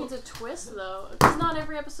episode needs a twist though, because not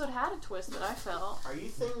every episode had a twist that I felt. Are you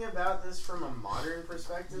thinking about this from a modern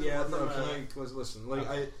perspective? Yeah, no. Listen?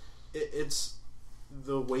 Like it's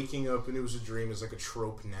the waking up and it was a dream is like a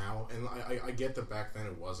trope now, and I get that back then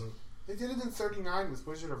it wasn't. They did it in 39 with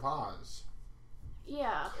Wizard of Oz.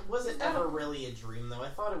 Yeah. Was it ever really a dream though? I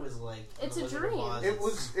thought it was like it's a dream. It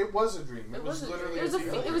was a dream. It was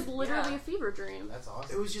literally a fever dream. That's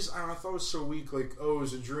awesome. It was just I thought it was so weak. Like it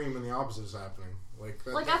was a dream and the opposite is happening. Like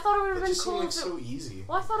I thought it would have been just cool. Seemed so easy.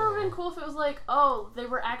 Well, I thought it would have been cool if it was like, oh, they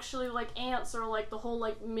were actually like ants or like the whole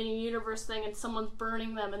like mini universe thing, and someone's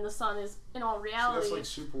burning them, and the sun is in all reality. That's like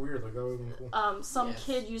super weird. Like that would have been cool. Some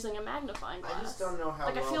kid using a magnifying glass. I just don't know how.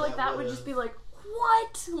 Like I feel like that would just be like.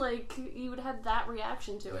 What? Like you would have that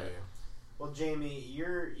reaction to it. Well, Jamie,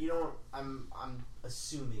 I'm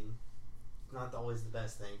assuming, not always the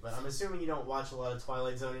best thing, but I'm assuming you don't watch a lot of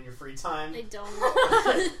Twilight Zone in your free time. I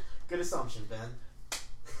don't. Good assumption, Ben.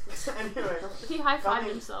 Anyway, he high-fived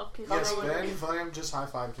himself. Yes, Ben Vlam just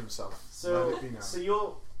high-fived himself. So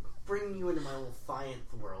you'll bring you into my little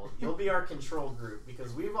Thianth world. You'll be our control group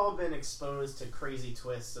because we've all been exposed to crazy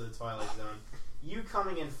twists of the Twilight Zone. You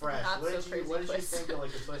coming in fresh, what did you think of like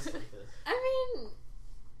a twist like this? I mean,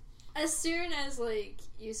 as soon as like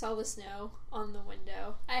you saw the snow on the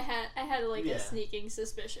window, I had like a sneaking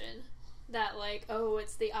suspicion that like, oh,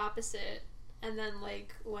 it's the opposite. And then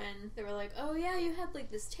like when they were like, oh yeah, you had like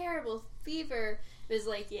this terrible fever, it was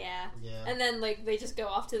like yeah. And then like they just go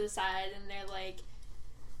off to the side and they're like,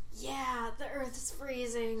 yeah, the earth is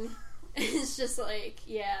freezing. It's just like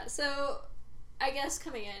yeah. So I guess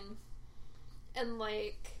coming in. And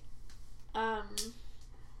like, not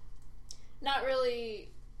really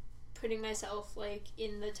putting myself like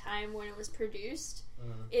in the time when it was produced.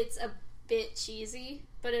 It's a bit cheesy,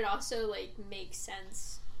 but it also like makes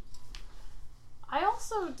sense. I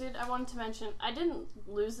wanted to mention, I didn't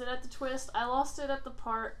lose it at the twist. I lost it at the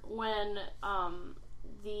part when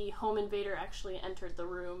the home invader actually entered the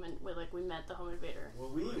room and we met the home invader.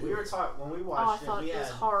 Well, we were taught when we watched it. I thought it was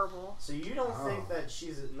horrible. So you don't think that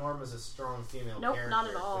Norma's a strong female character? Nope, not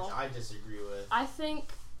at all. Which I disagree with. I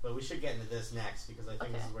think. But we should get into this next because I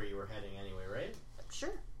think this is where you were heading anyway, right?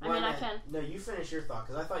 Sure. Well, I can. No, you finish your thought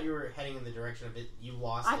because I thought you were heading in the direction of it. You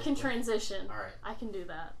lost. I can transition. All right. I can do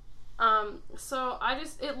that. So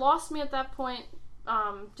it lost me at that point,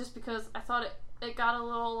 just because I thought it got a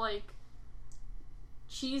little like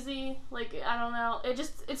cheesy, like I don't know.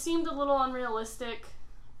 It seemed a little unrealistic,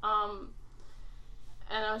 and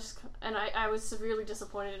I was severely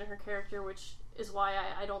disappointed in her character, which is why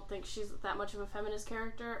I don't think she's that much of a feminist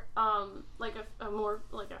character. Like a more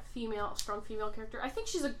like a strong female character. I think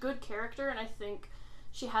she's a good character, and I think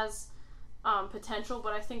she has potential,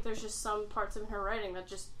 but I think there's just some parts in her writing that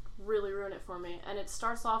just really ruin it for me. And it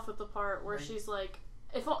starts off with the part where she's like,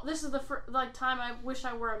 "If this is the time I wish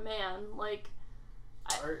I were a man," like.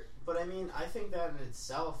 But I mean, I think that in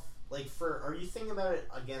itself, like, are you thinking about it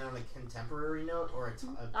again on a contemporary note or a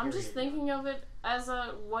I'm just thinking of it as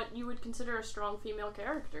what you would consider a strong female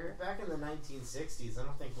character. Back in the 1960s, I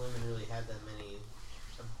don't think women really had that many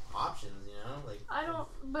options, you know? Like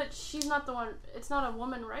but she's not the one. It's not a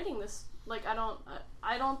woman writing this. Like, I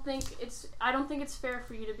don't think it's fair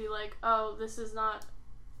for you to be like, oh, this is not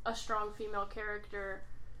a strong female character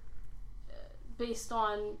based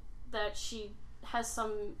on that she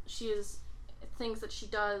is things that she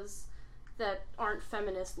does that aren't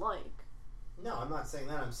feminist like. No, I'm not saying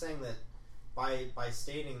that. I'm saying that by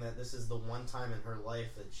stating that this is the one time in her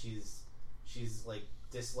life that she's she's like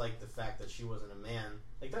disliked the fact that she wasn't a man.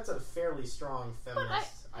 Like that's a fairly strong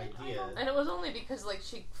feminist idea. And it was only because like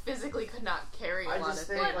she physically could not carry a lot of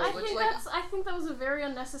things. I think that was a very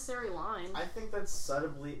unnecessary line. I think that's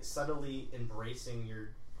subtly embracing your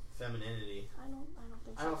femininity. I don't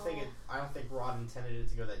think so. I don't think Rod intended it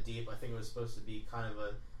to go that deep. I think it was supposed to be kind of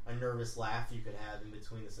a nervous laugh you could have in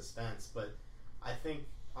between the suspense. But I think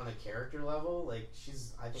on a character level, like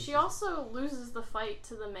she also loses the fight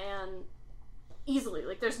to the man easily.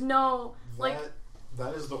 Like there's no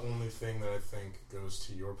that is the only thing that I think goes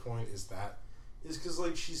to your point is because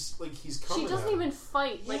like he's coming. She doesn't even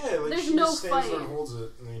fight. Like, yeah, like there's she no just stands fight. there and holds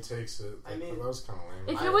it, and then he takes it. Like, that was kind of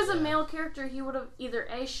lame. If it was a male character, he would have either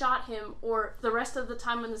shot him, or the rest of the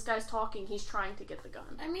time when this guy's talking, he's trying to get the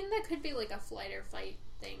gun. I mean, that could be like a flight or fight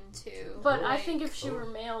thing too. But I think if she were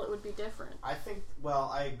male, it would be different. I think.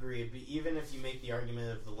 Well, I agree. But even if you make the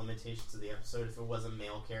argument of the limitations of the episode, if it was a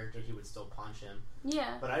male character, he would still punch him.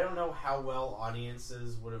 Yeah. But I don't know how well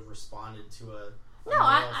audiences would have responded to a no,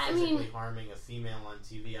 I mean, physically harming a female on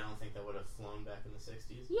TV. I don't think that would have flown back in the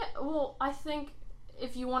 60s. Yeah, well, I think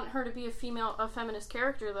if you want her to be a feminist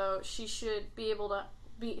character, though, she should be able to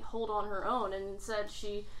hold on her own, and instead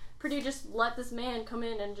she pretty just let this man come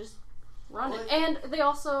in and just run it. And they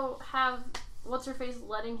also have what's her face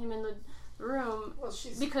letting him in the room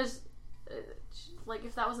because like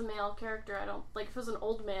if that was a male character, I don't like if it was an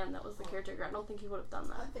old man that was the caretaker, I don't think he would have done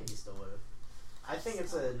that. I think he still would have. I think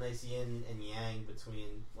it's a nice yin and yang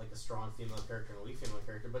between like a strong female character and a weak female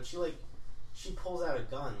character, but she pulls out a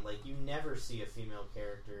gun. Like you never see a female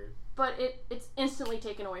character, but it's instantly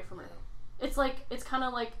taken away from her. It's kind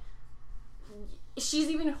of like she's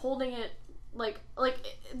even holding it like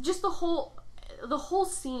just the whole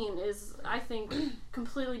scene is, I think,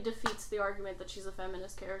 completely defeats the argument that she's a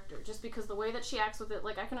feminist character. Just because the way that she acts with it,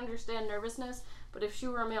 like I can understand nervousness, but if she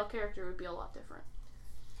were a male character, it would be a lot different.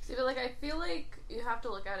 See, but like I feel like you have to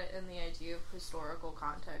look at it in the idea of historical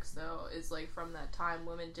context, though. Is like from that time,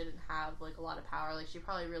 women didn't have like a lot of power. Like she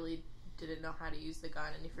probably really didn't know how to use the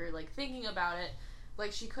gun, and if you're like thinking about it,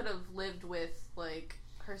 like she could have lived with like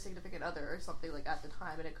her significant other or something like at the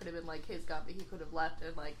time, and it could have been like his gun, but he could have left,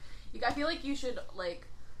 and like I feel like you should like.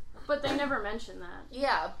 But they never mention that.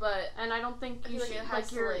 Yeah, but and I don't think you should.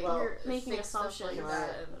 Like you're making assumptions. Like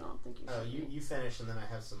that. I don't think you should. Oh, you finish, and then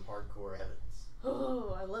I have some hardcore evidence.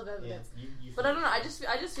 Oh, I love evidence. Yeah, you but I don't know. I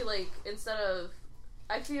just feel like instead of,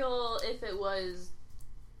 I feel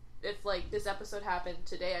if like this episode happened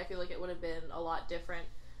today, I feel like it would have been a lot different.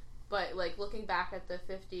 But like looking back at the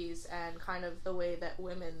 50s and kind of the way that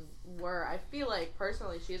women were, I feel like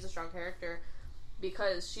personally she is a strong character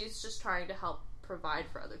because she's just trying to help provide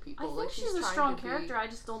for other people. I think she's a strong character. I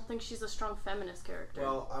just don't think she's a strong feminist character.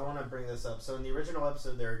 Well, I want to bring this up. So in the original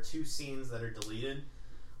episode, there are 2 scenes that are deleted.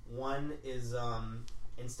 One is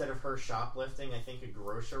instead of her shoplifting, I think a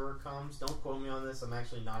grocer comes. Don't quote me on this. I'm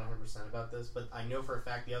actually not 100% about this, but I know for a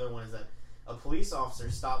fact the other one is that a police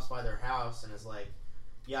officer stops by their house and is like,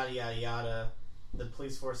 yada yada yada, the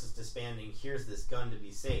police force is disbanding, here's this gun to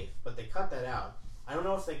be safe. But they cut that out. I don't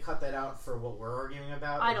know if they cut that out for what we're arguing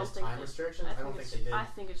about. I don't think time restrictions. I don't think they did. I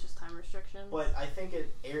think it's just time restrictions. But I think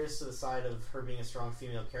it errs to the side of her being a strong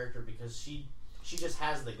female character because she just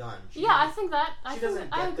has the gun. I think that she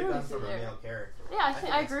doesn't get the gun from a male character. Yeah,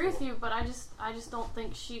 I agree with you, but I just don't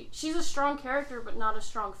think she's a strong character, but not a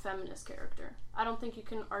strong feminist character. I don't think you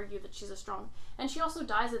can argue that she's a strong. And she also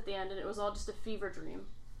dies at the end, and it was all just a fever dream.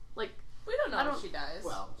 Like we don't know if she dies.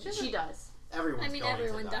 Well, she dies.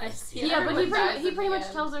 Everyone dies. Yeah, but he pretty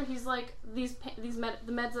much tells her, he's like, the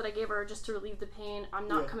meds that I gave her are just to relieve the pain. I'm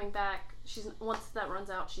not coming back. Once that runs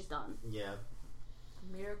out, she's done. Yeah.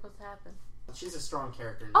 Miracles happen. She's a strong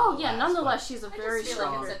character. Nonetheless, she's a very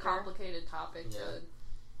strong character. It's a complicated topic to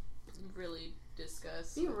really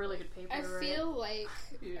discuss. Be a really good paper. I feel like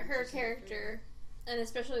her character, and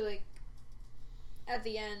especially like at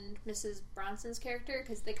the end, Mrs. Bronson's character,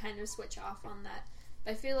 because they kind of switch off on that.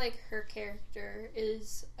 I feel like her character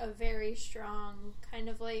is a very strong kind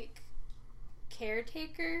of like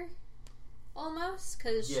caretaker almost,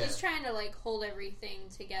 because she's trying to like hold everything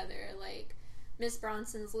together. Like Miss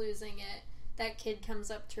Bronson's losing it. That kid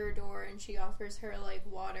comes up to her door and she offers her like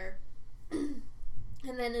water. And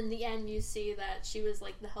then in the end you see that she was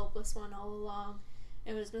like the helpless one all along.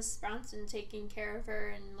 It was Miss Bronson taking care of her,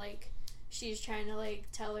 and like she's trying to like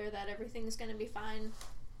tell her that everything's gonna be fine.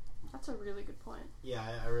 That's a really good point. Yeah,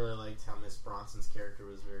 I really liked how Miss Bronson's character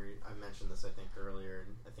was very... I mentioned this, I think, earlier,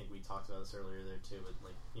 and I think we talked about this earlier there, too, with,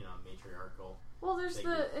 like, you know, matriarchal... Well,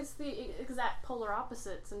 it's the exact polar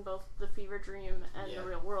opposites in both the fever dream and the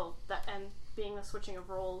real world. And being the switching of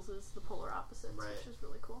roles is the polar opposites, Right. which is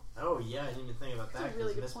really cool. Oh yeah, I didn't even think about That's a that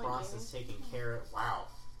really because good Miss point, Bronson's Jamie. taking care of. Wow.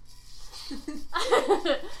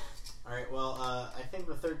 All right. Well, I think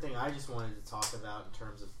the third thing I just wanted to talk about in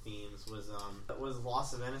terms of themes was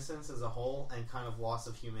loss of innocence as a whole and kind of loss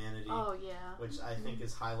of humanity. Oh yeah. Which I think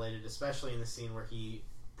is highlighted, especially in the scene where he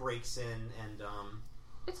breaks in and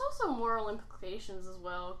It's also moral implications as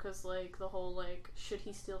well, because like the whole like should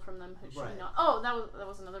he steal from them, should Right. he not? Oh, that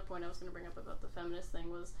was another point I was going to bring up about the feminist thing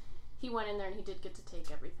was he went in there and he did get to take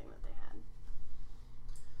everything that they had.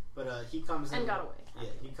 But he comes in And got away. Yeah,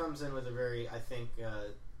 he comes in with a very. I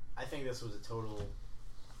think this was a total.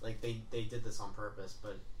 Like they did this on purpose,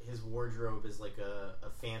 but his wardrobe is like a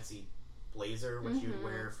fancy blazer, which you'd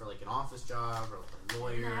wear for like an office job or like a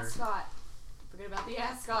lawyer. Ascot. Forget about the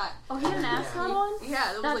ascot. Oh, he had an ascot on?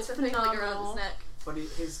 Yeah, it was That's like the thing like around phenomenal. his neck. But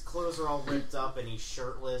his clothes are all ripped up, and he's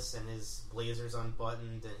shirtless, and his blazer's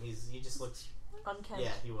unbuttoned, and he just looks. Unkempt.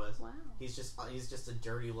 Yeah, he was. Wow. He's just a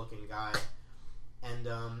dirty looking guy, and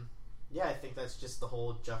yeah, I think that's just the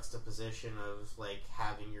whole juxtaposition of like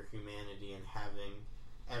having your humanity and having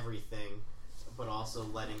everything, but also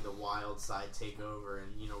letting the wild side take over,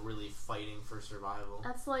 and really fighting for survival.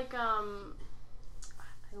 That's like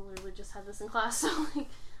I literally just had this in class. So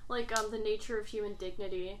like the nature of human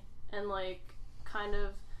dignity and like kind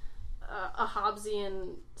of a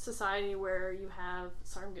Hobbesian society where you have.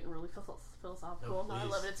 Sorry, I'm getting really philosophical. No, I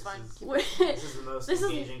please. love it. It's fine. This is the most This is-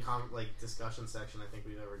 engaging discussion section I think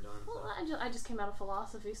we've ever done. Well, I just came out of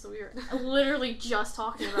philosophy, so we were literally just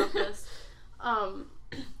talking about this.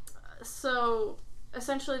 So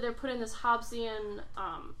essentially, they're put in this Hobbesian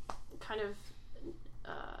kind of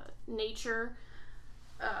nature,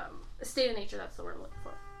 state of nature. That's the word I'm looking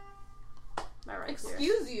for. Am I right?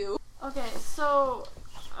 Excuse you. Okay, so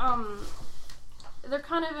they're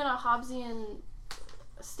kind of in a Hobbesian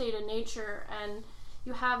state of nature, and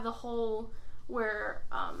you have the whole where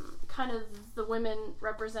kind of the women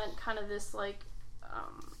represent kind of this like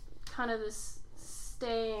kind of this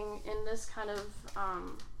staying in this kind of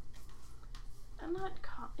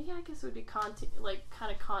I guess it would be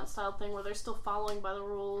Kant style thing where they're still following by the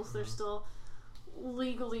rules. Mm-hmm. They're still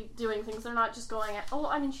legally doing things. They're not just going at. Oh,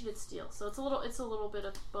 I mean, she did steal, so it's a little bit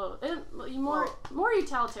of both. More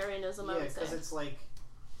utilitarianism, I Yeah, would say. because it's like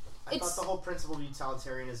I thought the whole principle of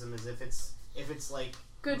utilitarianism is if it's like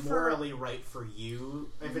good morally right for you.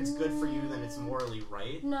 If it's good for you, then it's morally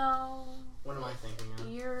right. No. What am I thinking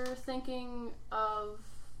of? You're thinking of.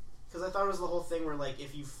 Because I thought it was the whole thing where, like,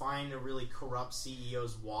 if you find a really corrupt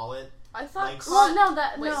CEO's wallet, I thought. Like,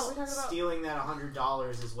 stealing that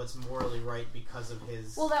 $100 is what's morally right because of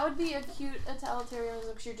his. Well, that would be acute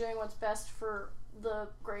utilitarianism because you're doing what's best for the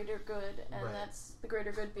greater good, and Right. that's the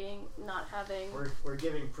greater good being not having. We're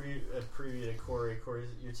giving a preview to Corey. Corey,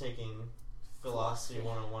 you're taking Philosophy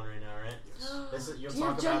 101 right now, right? You'll Do you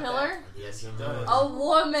talk have Jen about Miller? that. Yes, he does. A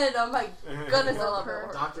woman! Oh my goodness, I love her.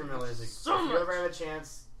 Dr. Miller is if you ever have a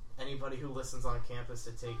chance, anybody who listens on campus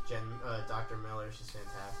to take Dr. Miller, she's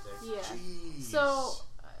fantastic. Yeah. Jeez. So,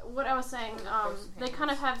 what I was saying, they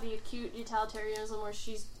kind of have the acute utilitarianism where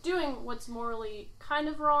she's doing what's morally kind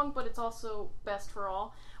of wrong, but it's also best for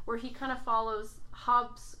all. Where he kind of follows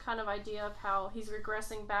Hobbes' kind of idea of how he's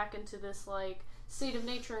regressing back into this like state of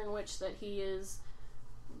nature in which that he is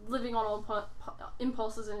living on all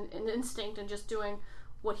impulses and instinct and just doing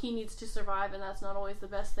what he needs to survive, and that's not always the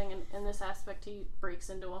best thing. In this aspect, he breaks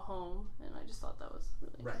into a home, and I just thought that was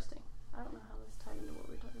really interesting. I don't know how this tied into what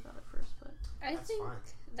we were talking about at first, but I think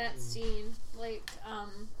that scene, like,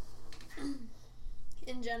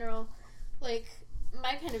 in general, like,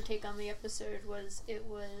 my kind of take on the episode was it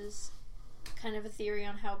was kind of a theory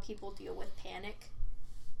on how people deal with panic,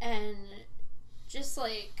 and just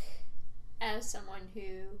like as someone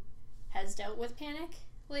who has dealt with panic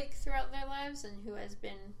like throughout their lives and who has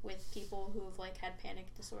been with people who have like had panic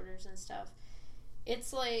disorders and stuff,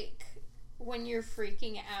 it's like when you're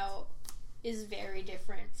freaking out is very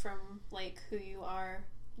different from like who you are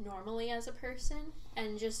normally as a person,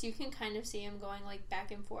 and just you can kind of see him going like back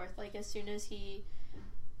and forth, like as soon as he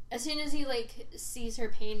like sees her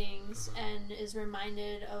paintings and is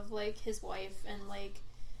reminded of like his wife and like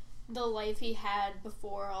the life he had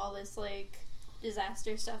before all this like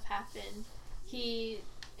disaster stuff happened, he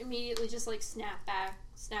immediately just like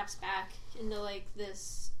snaps back into like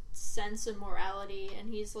this sense of morality, and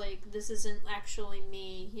he's like, this isn't actually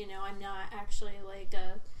me, you know, I'm not actually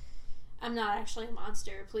a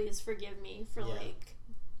monster, please forgive me for like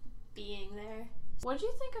being there. what did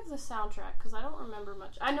you think of the soundtrack? Because I don't remember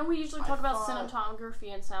much. I know we usually talk about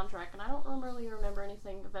cinematography and soundtrack, and I don't really remember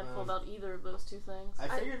anything eventful about either of those two things. I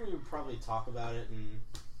figured we would probably talk about it, and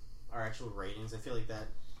our actual ratings. I feel like that.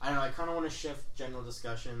 I don't know. I kind of want to shift general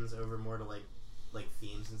discussions over more to like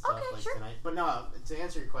themes and stuff tonight. But no, to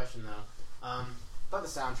answer your question though, I thought the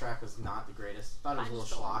soundtrack was not the greatest. I thought it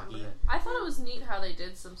was a little schlocky. I thought it was neat how they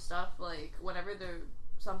did some stuff like whenever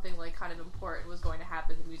something like kind of important was going to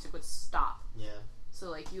happen, the music would stop. Yeah. So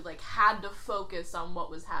like you like had to focus on what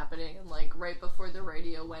was happening, and like right before the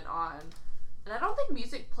radio went on. And I don't think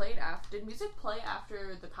music played after. Did music play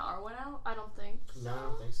after the power went out? I don't think so. No, I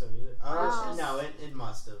don't think so either. No, it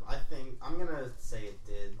must have. I'm gonna say it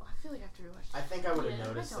did. Well, I feel like after we watched I think I would have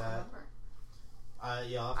noticed that. Remember.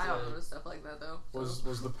 Yeah, I don't notice stuff like that though.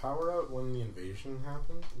 Was the power out when the invasion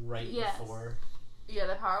happened? Right before. Yeah,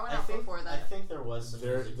 the power went out before that. I think there was some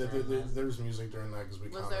music there was music during that because we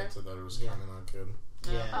Was commented that it was kind of not good.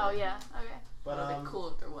 Yeah. Oh yeah. Okay. But it would have been cool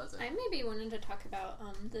if there wasn't. I maybe wanted to talk about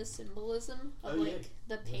the symbolism of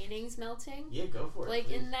the paintings melting. Yeah, go for it. Like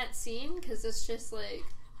please. in that scene, because it's just like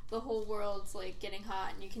the whole world's like getting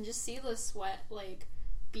hot, and you can just see the sweat like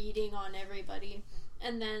beating on everybody.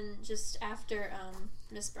 And then just after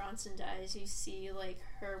Miss Bronson dies, you see like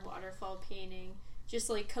her waterfall painting just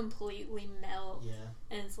like completely melt. Yeah.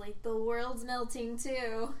 And it's like the world's melting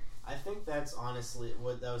too. I think that's honestly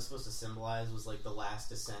what that was supposed to symbolize was like the last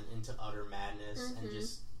descent into utter madness and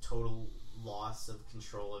just total loss of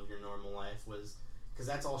control of your normal life was because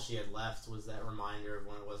that's all she had left was that reminder of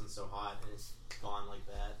when it wasn't so hot and it's gone like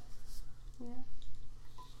that. Yeah.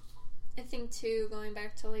 I think too, going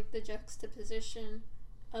back to like the juxtaposition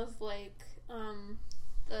of like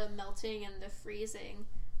the melting and the freezing,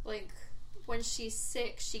 like when she's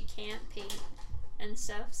sick she can't paint and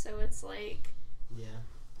stuff, so it's like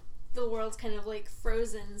the world's kind of like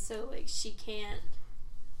frozen, so like she can't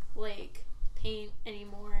like paint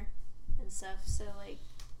anymore and stuff, so like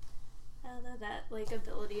I don't know, that like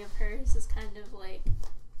ability of hers is kind of like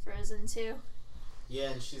frozen too.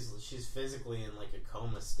 Yeah, and she's physically in like a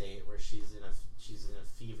coma state where she's in a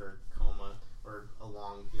fever coma or a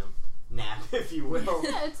long nap, if you will.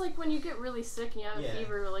 Yeah, it's like when you get really sick and you have a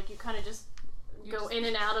fever, like you kind of just go in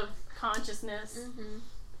and out of consciousness.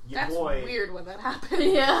 That's weird when that happens.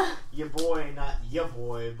 Yeah. Your boy, not your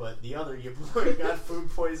boy, but the other your boy got food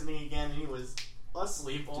poisoning again, and he was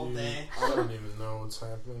asleep all day. I don't even know what's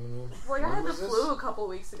happening to me. Well, I had the flu a couple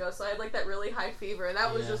weeks ago, so I had like that really high fever, and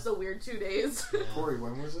that was just a weird 2 days. Corey,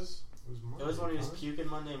 when was this? It was when he was puking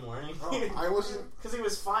Monday morning. Oh, I wasn't, because he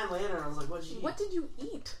was fine later, and I was like, What did you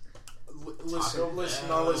eat? Listen.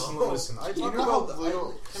 I do you know how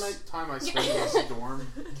little time I spent in this dorm?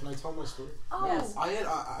 Can I tell my story? Oh. Yes.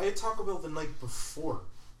 I had Taco Bell the night before,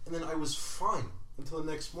 and then I was fine until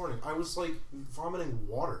the next morning. I was like vomiting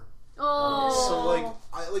water. Oh. So like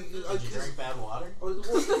did you drink bad water? Well, it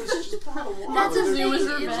was just bottled water. That's Like, as new as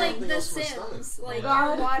It's like The Sims, like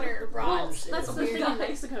your water rots. That's the thing in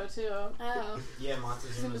Mexico too. Oh. Yeah,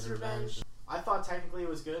 Montezuma's Revenge. I thought technically it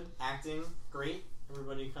was good. Acting, great.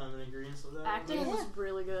 Everybody kind of in agreement with that? Acting was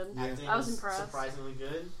really good. Acting I was impressed. Surprisingly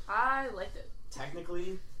good. I liked it.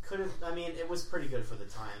 Technically, it was pretty good for the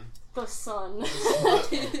time. The sun.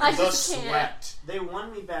 I just can't. They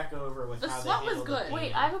won me back over with how they sweat handled was good. the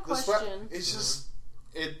Wait, I have a question. It's just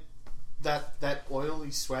that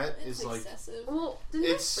oily sweat is like excessive. Well,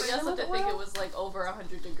 it's. I guess I think it was like over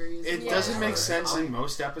 100 degrees. It doesn't make sense in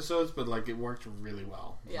most episodes, but like it worked really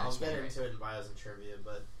well. Yeah, I'll get into it in bios and trivia,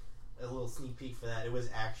 but a little sneak peek for that. It was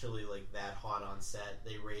actually like that hot on set.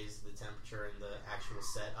 They raised the temperature in the actual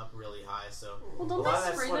set up really high, so well, a lot of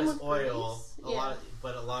that sweat is oil. Yeah.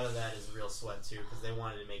 But a lot of that is real sweat too, because they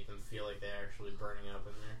wanted to make them feel like they're actually burning up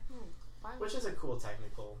in there, which is a cool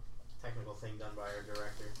technical thing done by our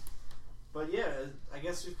director. But yeah, I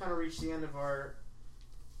guess we've kind of reached the end of our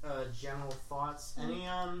general thoughts.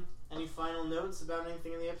 Any final notes about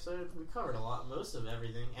anything in the episode? We covered most of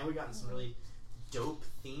everything, and we got in some really dope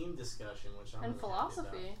theme discussion, which I'm and really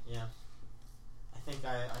philosophy. happy about. Yeah, I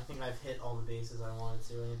think I've hit all the bases I wanted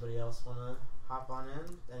to. Anybody else want to hop on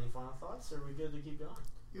in? Any final thoughts? Or are we good to keep going?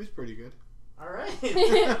 It was pretty good. All right.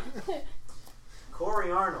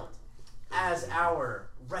 Corey Arnold, as our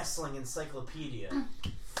wrestling encyclopedia,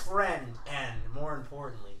 friend, and more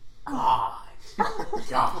importantly, God.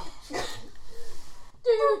 God.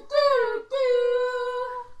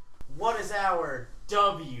 What is our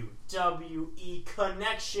WWE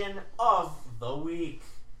connection of the week?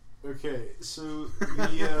 Okay, so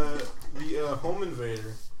the home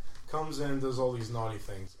invader comes in and does all these naughty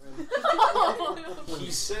things. And he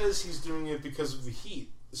says he's doing it because of the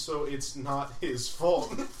heat, so it's not his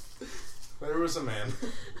fault. There was a man,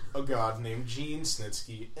 a god named Gene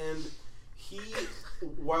Snitsky, and he,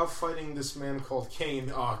 while fighting this man called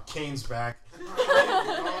Kane, Kane's back.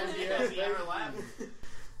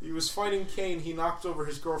 He he was fighting Kane, he knocked over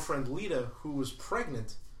his girlfriend Lita, who was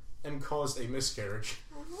pregnant, and caused a miscarriage.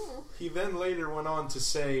 He then later went on to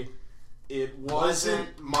say, "It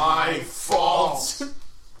wasn't my fault."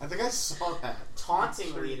 I think I saw that.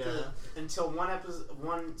 Taunting Lita until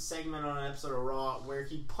one segment on an episode of Raw where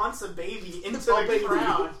he punts a baby into the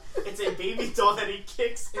crowd. It's a baby doll that he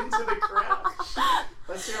kicks into the crowd.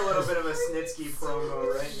 Let's hear a little bit of a Snitsky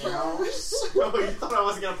promo right now. Oh, you thought I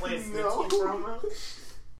wasn't going to play a Snitsky promo?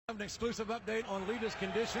 An exclusive update on Lita's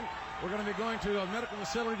condition. We're going to be going to a medical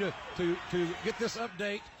facility to get this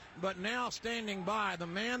update. But now standing by, the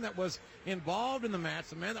man that was involved in the match,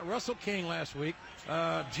 the man that wrestled Kane last week,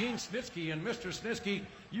 Gene Snitsky. And Mr. Snitsky,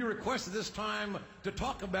 you requested this time to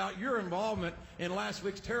talk about your involvement in last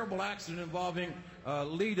week's terrible accident involving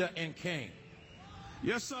Lita and Kane.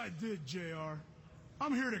 Yes, I did, JR.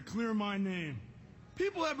 I'm here to clear my name.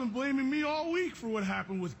 People have been blaming me all week for what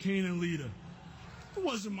happened with Kane and Lita. It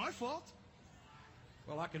wasn't my fault.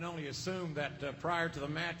 Well, I can only assume that prior to the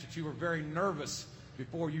match that you were very nervous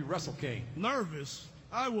before you wrestled Kane. Nervous?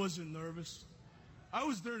 I wasn't nervous. I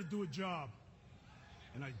was there to do a job,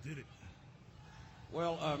 and I did it.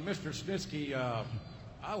 Well, Mr. Snitsky,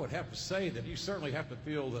 I would have to say that you certainly have to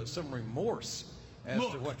feel some remorse as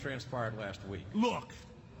to what transpired last week. Look,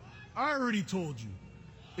 I already told you.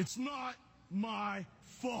 It's not my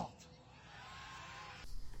fault.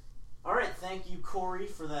 All right, thank you, Corey,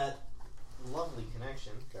 for that lovely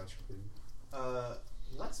connection. Gotcha, baby.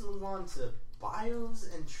 Let's move on to bios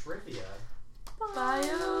and trivia.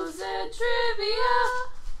 Bios and trivia.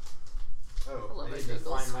 Oh, I need to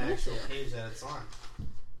find my actual page that it's on.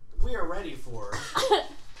 We are ready for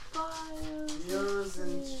bios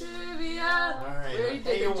and trivia. All right, we already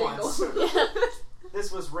did your jingle.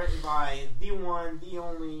 This was written by the one, the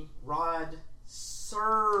only Rod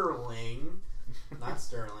Serling, not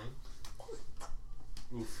Sterling.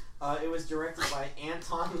 Oof. It was directed by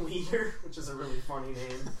Anton Leader, which is a really funny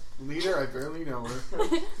name. Leader, I barely know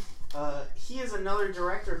her. He is another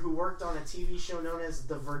director who worked on a TV show known as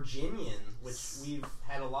The Virginian, which we've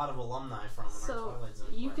had a lot of alumni from in our Twilight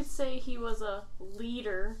Zone. You could say he was a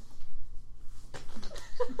leader.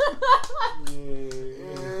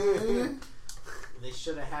 They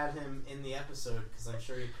should have had him in the episode because I'm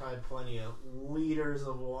sure he cried plenty of liters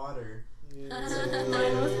of water. We're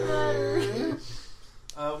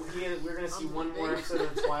going to see one more episode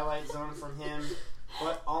of Twilight Zone from him.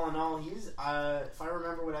 But all in all, he's if I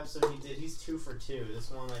remember what episode he did, he's 2 for 2.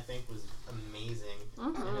 This one I think was amazing,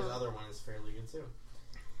 and his other one is fairly good too.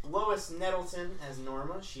 Lois Nettleton as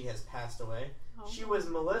Norma, she has passed away. Oh. She was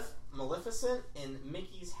Maleficent in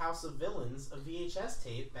Mickey's House of Villains, a VHS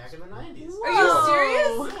tape back in the 90s. Are you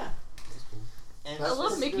serious? Yeah. And I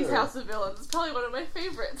love Mickey's House of Villains. It's probably one of my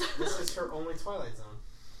favorites. This is her only Twilight Zone.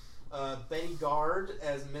 Betty Gard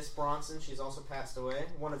as Miss Bronson. She's also passed away.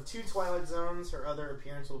 One of 2 Twilight Zones. Her other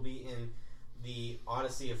appearance will be in the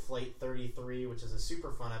Odyssey of Flight 33, which is a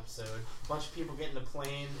super fun episode. A bunch of people get in a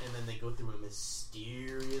plane, and then they go through a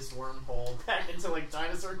mysterious wormhole back into like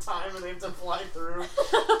dinosaur time, and they have to fly through.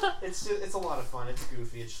 It's a lot of fun. It's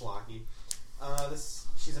goofy. It's schlocky.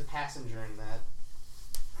 She's a passenger in that.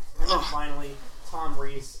 And then finally, Tom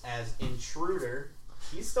Reese as Intruder.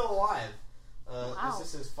 He's still alive. Wow.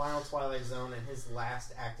 This is his final Twilight Zone, and his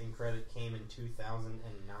last acting credit came in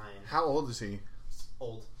 2009. How old is he?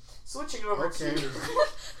 Old. Switching over to...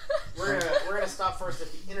 We're gonna stop first at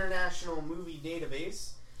the International Movie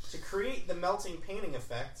Database. To create the melting painting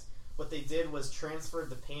effect, what they did was transferred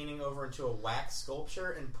the painting over into a wax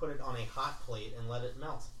sculpture and put it on a hot plate and let it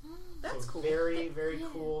melt. That's cool. Very, very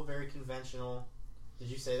cool, very conventional. Did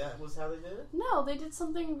you say that was how they did it? No, they did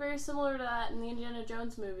something very similar to that in the Indiana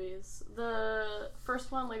Jones movies. The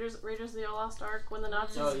first one, Raiders of the Lost Ark, when the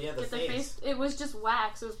Nazis get their face, it was just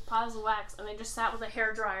wax. It was piles of wax, and they just sat with a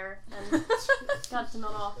hairdryer and got it to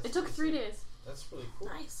melt off. It took 3 days. That's really cool.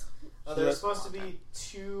 Nice. There were supposed to be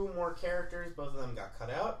 2 more characters. Both of them got cut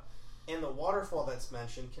out. And the waterfall that's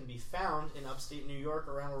mentioned can be found in upstate New York,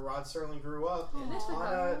 around where Rod Serling grew up, in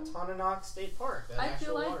Tonanock State Park. That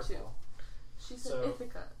actual waterfall. She said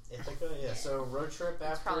Ithaca. Ithaca, yeah. So road trip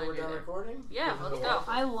after we're done recording? Yeah, let's go.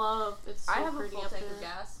 I love it. So I have a pretty full up tank there. of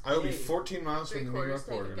gas. I will be 14 miles from the New York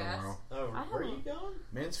border tomorrow. Oh, where are you going?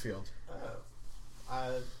 Mansfield.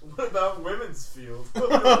 Oh. What about Women's Field?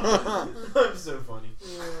 I'm so funny.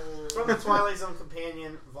 From the Twilight Zone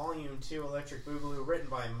Companion, Volume 2, Electric Boogaloo, written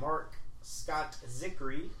by Mark Scott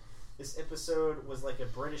Zickery. This episode was like a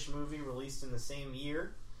British movie released in the same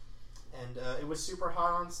year. And it was super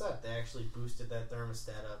hot on set. They actually boosted that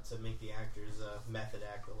thermostat up to make the actors method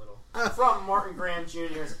act a little. From Martin Graham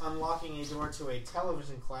Jr.'s Unlocking a Door to a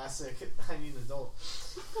Television Classic, I Need an Adult.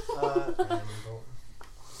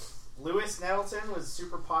 Lewis Nettleton was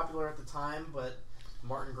super popular at the time, but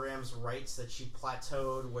Martin Graham's writes that she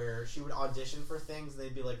plateaued where she would audition for things.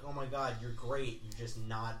 They'd be like, "Oh my God, you're great. You're just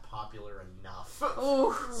not popular enough."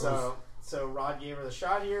 So Rod gave her the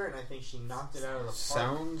shot here, and I think she knocked it out of the park.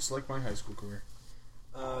 Sounds like my high school career.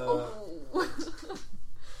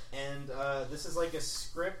 And this is like a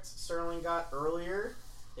script Serling got earlier.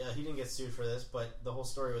 He didn't get sued for this, but the whole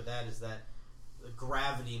story with that is that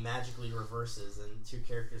gravity magically reverses, and two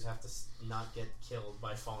characters have to not get killed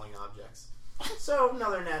by falling objects. So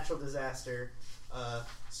another natural disaster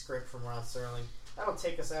script from Rod Serling. That'll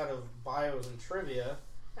take us out of bios and trivia,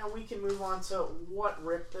 and we can move on to what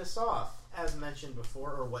ripped this off. As mentioned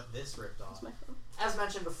before, or what this ripped off. As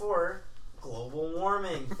mentioned before, global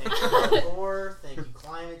warming. Thank you, Al Gore. Thank you,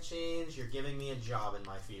 climate change. You're giving me a job in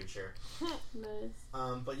my future. Nice.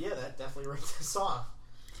 But yeah, that definitely ripped this off.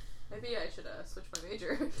 Maybe I should switch my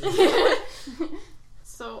major.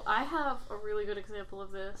 So I have a really good example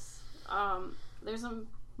of this. There's a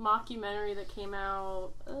mockumentary that came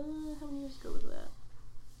out, how many years ago was that?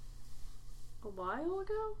 A while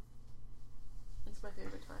ago? It's my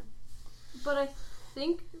favorite time. But I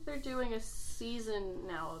think they're doing a season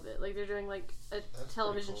now of it. Like, they're doing, like, a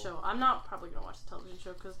television show. I'm not probably going to watch the television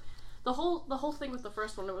show, because the whole thing with the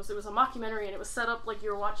first one, it was a mockumentary, and it was set up like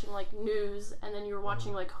you were watching, like, news, and then you were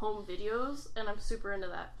watching, like, home videos, and I'm super into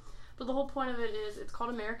that. But the whole point of it is, it's called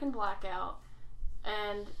American Blackout,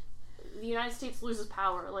 and the United States loses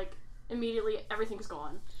power. Like, immediately, everything's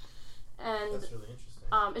gone. And that's really interesting.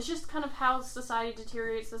 It's just kind of how society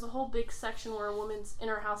deteriorates. There's a whole big section where a woman's in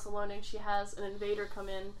her house alone and she has an invader come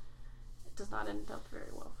in. It does not end up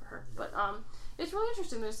very well for her. But it's really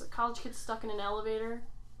interesting. There's college kids stuck in an elevator.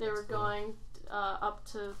 They were going up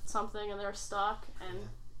to something and they're stuck.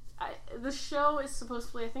 And the show is supposed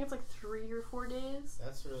to play, I think it's like 3 or 4 days.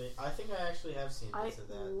 That's really... I think I actually have seen bits of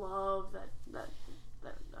that. I love that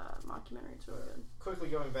mockumentary. It's really good. Quickly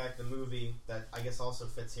going back, the movie that I guess also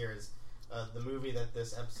fits here is the movie that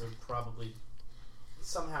this episode probably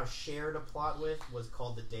somehow shared a plot with was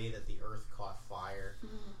called The Day That the Earth Caught Fire.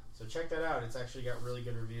 So check that out. It's actually got really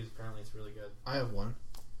good reviews. Apparently it's really good. I have one.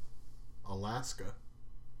 Alaska.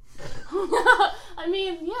 I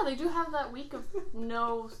mean, yeah, they do have that week of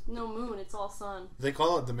no moon. It's all sun. They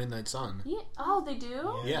call it the Midnight Sun. Yeah. Oh, they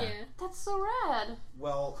do? Yeah. That's so rad.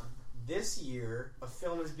 Well, this year, a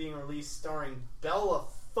film is being released starring Bella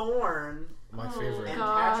Thorne, my favorite, and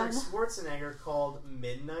Patrick Schwarzenegger, called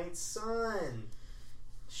Midnight Sun.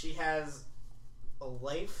 She has a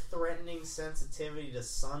life-threatening sensitivity to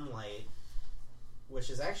sunlight, which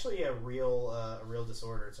is actually a real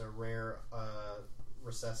disorder. It's a rare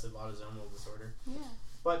recessive autosomal disorder. Yeah.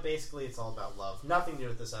 But basically, it's all about love. Nothing to do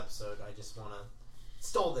with this episode. I just want to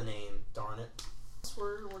stole the name. Darn it.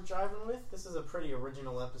 We're jiving with. This is a pretty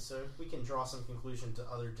original episode. We can draw some conclusion to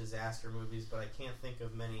other disaster movies, but I can't think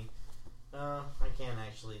of many. I can't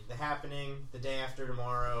actually. The Happening, The Day After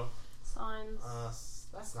Tomorrow, Signs.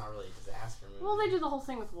 That's not really a disaster movie. Well, they do the whole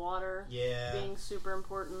thing with water being super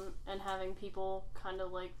important and having people kind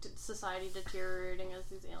of like society deteriorating as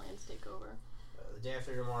these aliens take over. The Day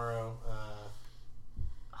After Tomorrow.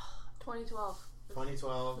 2012.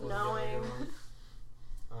 2012. Knowing.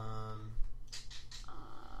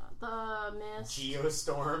 The Mist.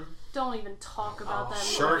 Geostorm. Don't even talk about that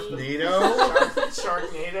movie. Sharknado.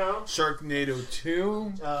 Sharknado. Sharknado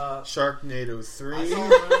 2. Sharknado 3.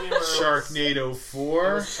 Sharknado 4.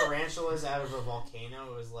 There was tarantulas out of a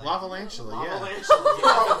volcano. It was like Lavalantula, yeah.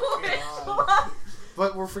 Oh,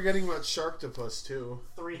 but we're forgetting about Sharktopus too.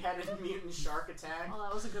 3-headed mutant shark attack. Oh,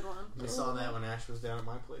 that was a good one. We saw that when Ash was down at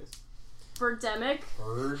my place. Birdemic.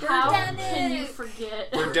 How can you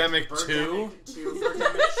forget? Birdemic 2.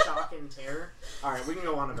 Birdemic Shock and Terror. Alright, we can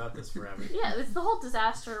go on about this forever. Yeah, it's the whole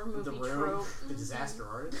disaster movie The Room. trope. The disaster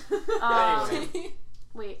artist. Anyway.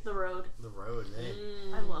 Wait, The Road. The Road,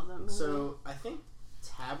 eh? I love that movie. So, I think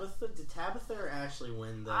did Tabitha or Ashley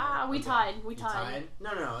win the... we tied. We tied.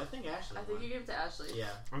 No, I think Ashley I think you gave it to Ashley. Yeah.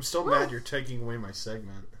 I'm still mad you're taking away my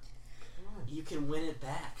segment. You can win it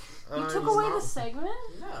back. You took away the segment?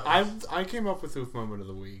 No. I came up with Oof Moment of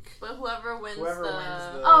the Week. But whoever wins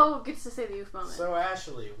the... Oh, gets to say the Oof Moment. So,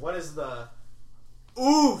 Ashley, what is the...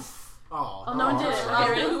 Oof! Oh, no one did it.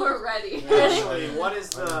 Okay, we were ready. Ashley, what is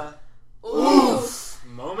the... Oof!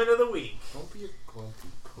 Moment of the Week. Don't be a grumpy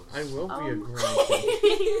puss. I will be a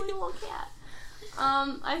grumpy little cat.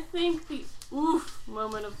 I think the Oof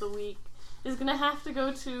Moment of the Week is going to have to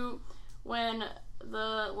go to when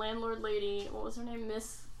the landlord lady, what was her name,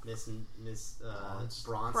 Miss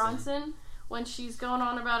Bronson, when she's going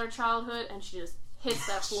on about her childhood and she just hits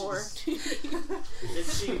that floor.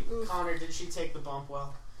 Connor, did she take the bump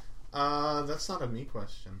well? That's not a me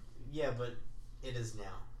question. Yeah, but it is now.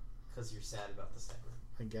 Because you're sad about the segment.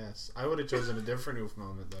 I guess. I would have chosen a different oof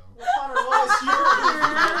moment, though. Well, Connor, what was your oof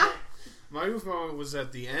moment? My oof moment was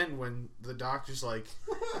at the end when the doctor's like,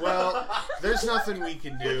 well, there's nothing we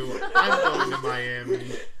can do. I'm going to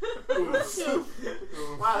Miami.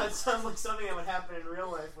 Wow, that sounds like something that would happen in real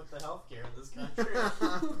life with the healthcare in this country.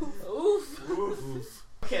 Oof.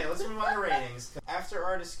 Okay, let's move on to ratings. After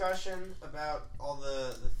our discussion about all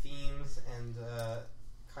the themes and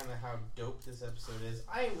kind of how dope this episode is,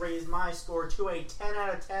 I raised my score to a 10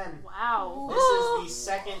 out of 10. Wow. This is the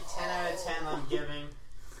second 10 out of 10 I'm giving.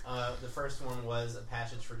 The first one was a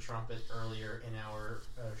passage for trumpet earlier in our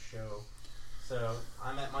show. So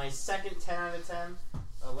I'm at my second 10 out of 10.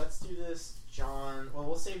 Let's do this, John. Well,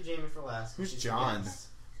 we'll save Jamie for last. Who's John?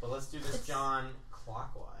 But let's do this, John,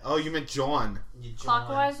 clockwise. Oh, you meant John. Yeah, John.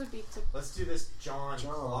 Clockwise would be to... Let's do this, John.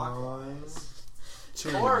 Clockwise.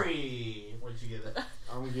 Corey, what'd you give it?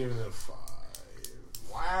 I'm giving it a 5.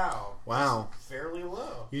 Wow. That's fairly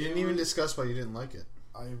low. You didn't even discuss why you didn't like it.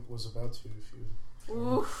 I was about to, if you...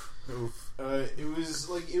 Oof. It was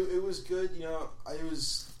like it was good, you know.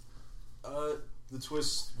 The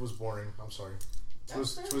twist was boring. I'm sorry.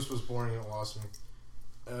 Twist was boring and it lost me.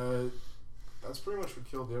 That's pretty much what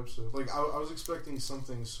killed the episode. Like I was expecting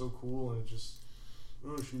something so cool and it just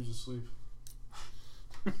she was asleep.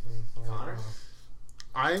 Connor?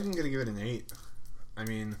 I'm gonna give it an 8. I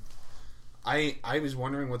mean, I was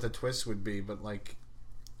wondering what the twist would be, but like,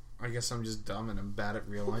 I guess I'm just dumb and I'm bad at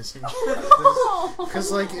realizing.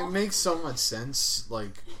 Because like it makes so much sense.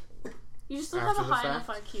 Like you just don't have a high enough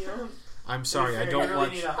IQ. I'm sorry, I don't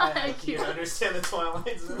watch. Need a high IQ to understand the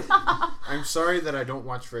Twilight Zone. I'm sorry that I don't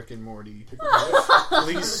watch Rick and Morty.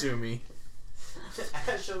 Please sue me.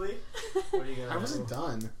 Ashley, what are you gonna? I wasn't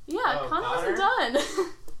done. Yeah, Connor wasn't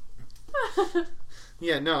done.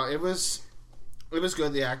 Yeah, no, it was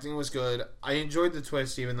good. The acting was good. I enjoyed the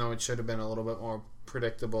twist, even though it should have been a little bit more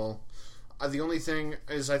predictable. The only thing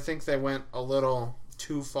is, I think they went a little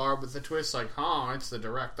too far with the twist. Like, it's the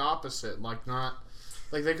direct opposite. Like, not.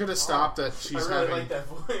 Like, they could have stopped at she's I really having... like that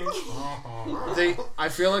voice. I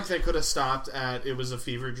feel like they could have stopped at it was a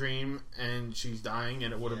fever dream and she's dying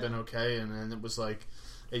and it would have been okay. And then it was like,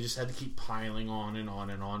 they just had to keep piling on and on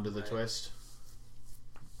and on to the twist.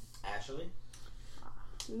 Ashley?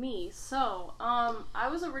 Me. So, I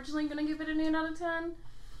was originally going to give it an 8 out of 10.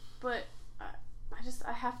 But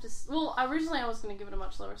I have to... Well, originally I was going to give it a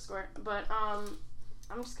much lower score. But, I'm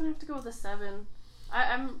just going to have to go with a 7.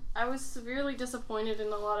 I was severely disappointed in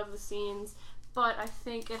a lot of the scenes, but I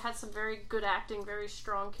think it had some very good acting, very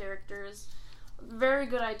strong characters, very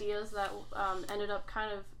good ideas that ended up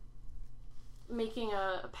kind of making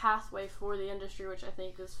a pathway for the industry, which I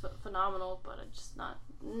think is phenomenal, but it's just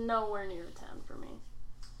nowhere near a 10 for me.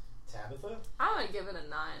 Tabitha? I'm gonna give it a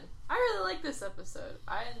 9. I really like this episode.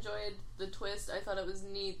 I enjoyed the twist. I thought it was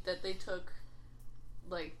neat that they took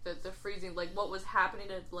like the freezing, like what was happening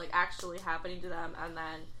to like actually happening to them, and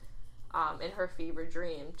then in her fever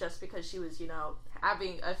dream, just because she was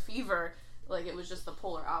having a fever, like it was just the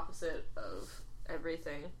polar opposite of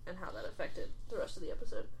everything and how that affected the rest of the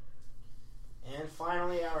episode. And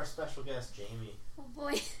finally, our special guest, Jamie. Oh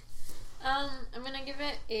boy. I'm gonna give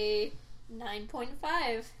it a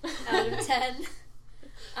 9.5 out of 10.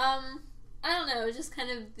 I don't know, just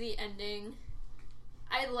kind of the ending.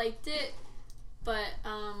 I liked it, but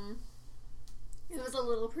it was a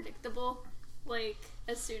little predictable, like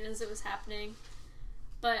as soon as it was happening.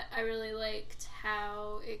 But I really liked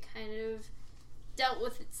how it kind of dealt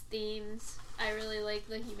with its themes. I really like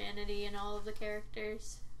the humanity in all of the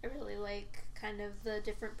characters. I really like kind of the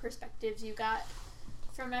different perspectives you got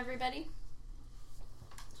from everybody.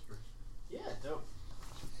 Yeah, dope.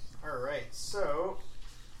 Alright, so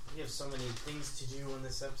we have so many things to do in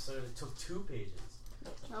this episode. It took 2 pages.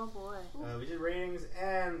 Oh boy. We did ratings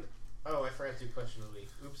and... Oh, I forgot to do question of the week.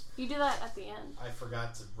 Oops. You do that at the end. I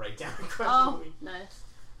forgot to write down a question of the week. Oh, nice.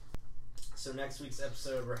 So next week's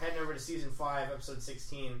episode, we're heading over to Season 5, Episode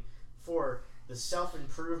 16, for the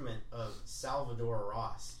self-improvement of Salvador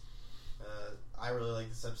Ross. I really like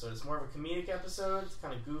this episode. It's more of a comedic episode. It's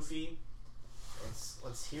kind of goofy.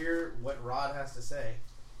 Let's hear what Rod has to say.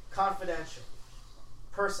 Confidential.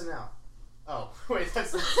 Personnel. Oh, wait,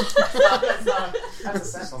 that's not a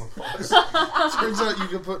sentence. Turns out you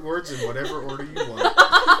can put words in whatever order you want.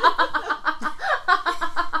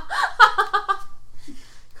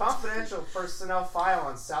 Confidential Personnel file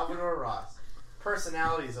on Salvador Ross.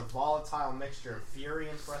 Personality is a volatile mixture of fury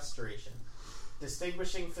and frustration.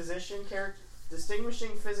 Distinguishing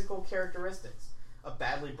physical characteristics. A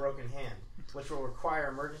badly broken hand, which will require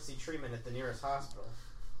emergency treatment at the nearest hospital.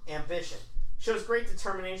 Ambition. Shows great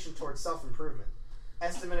determination towards self-improvement.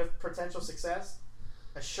 Estimate of potential success.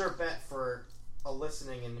 A sure bet for a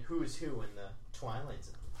listening in Who's Who in the Twilight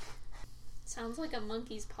Zone. Sounds like a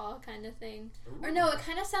monkey's paw kind of thing. Ooh. Or no, it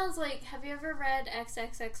kind of sounds like, have you ever read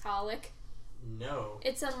XXXholic? No.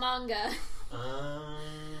 It's a manga.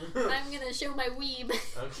 I'm gonna show my weeb.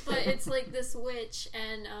 Okay. But it's like this witch,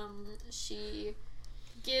 and she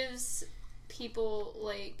gives people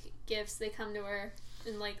like gifts. They come to her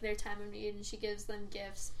in like their time of need, and she gives them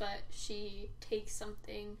gifts, but she takes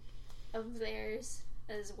something of theirs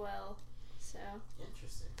as well. So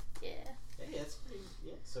interesting. Yeah. Hey, that's pretty.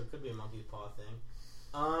 Yeah. So it could be a monkey's paw thing.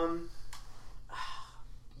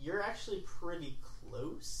 You're actually pretty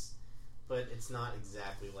close, but it's not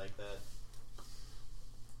exactly like that.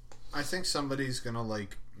 I think somebody's gonna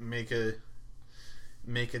like make a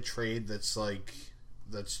trade that's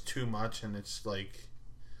too much, and it's like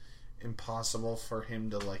impossible for him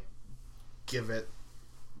to like give it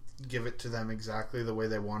to them exactly the way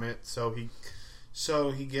they want it. So he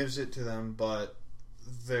gives it to them, but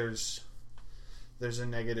there's a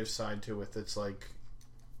negative side to it that's like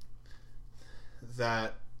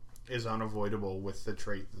that is unavoidable with the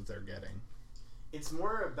trait that they're getting. It's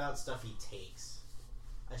more about stuff he takes.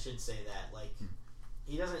 I should say that. Like,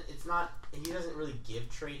 he doesn't really give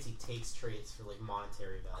traits, he takes traits for, like,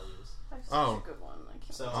 monetary values. That's such a good one.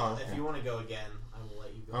 So, if you want to go again, I will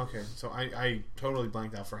let you go. Okay, so I totally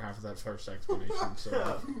blanked out for half of that first explanation,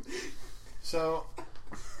 so...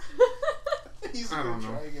 He's I don't know.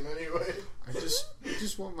 trying it anyway. I just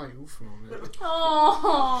want my oof moment.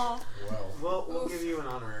 Oh. Well, we'll give you an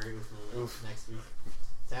honorary oof moment next week.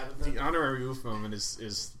 Tabitha? The honorary oof moment is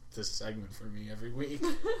this segment for me every week.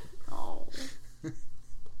 Oh.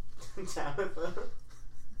 Tabitha?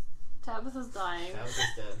 Tabitha's dying.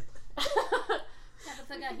 Tabitha's dead.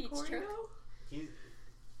 Tabitha got heat stroke.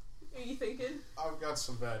 Are you thinking? I've got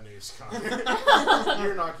some bad news, Connor.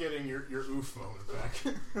 You're not getting your oof moment back.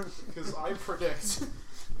 Because I predict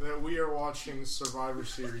that we are watching Survivor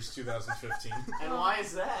Series 2015. And why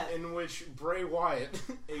is that? In which Bray Wyatt,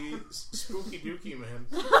 a spooky dookie man,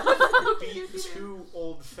 beat two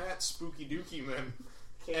old fat spooky dookie men.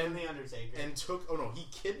 And the Undertaker. And he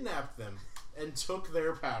kidnapped them and took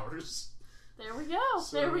their powers. There we go.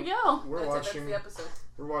 So there we go. That's the episode.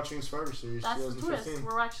 We're watching Survivor Series That's 2015. the twist.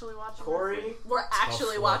 We're actually watching. Corey, we're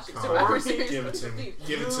actually watching Survivor Series. Give it to me.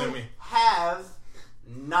 Give it to me. Have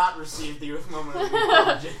not received the oof moment of the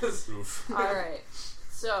apologies. Oof. Alright.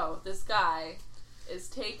 So, this guy is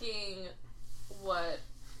taking what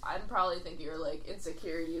I'm probably thinking are like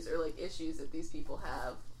insecurities or like issues that these people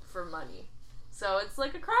have for money. So it's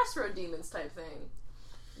like a Crossroad Demons type thing.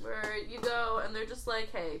 Where you go and they're just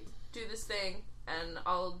like, hey, do this thing and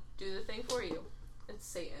I'll do the thing for you. It's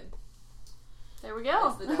Satan. There we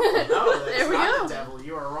go. That's the devil. No, that's there we not go. the devil.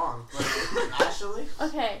 You are wrong. Ashley?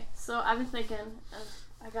 Okay, so I've been thinking,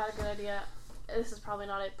 I got a good idea. This is probably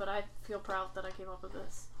not it, but I feel proud that I came up with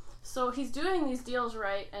this. So he's doing these deals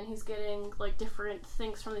right, and he's getting like different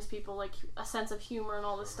things from these people, like a sense of humor and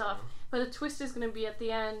all this stuff. But the twist is going to be at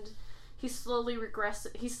the end, he's slowly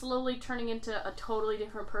turning into a totally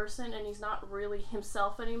different person, and he's not really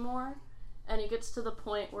himself anymore. And he gets to the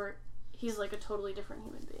point where he's like a totally different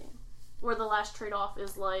human being. Where the last trade-off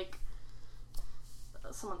is like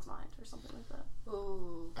someone's mind or something like that.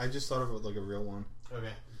 Ooh. I just thought of it like a real one. Okay,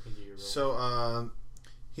 you can do your real So,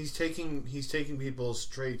 he's taking people's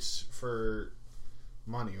traits for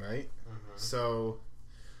money, right? Mm-hmm. So,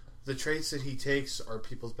 the traits that he takes are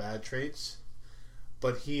people's bad traits,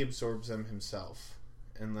 but he absorbs them himself,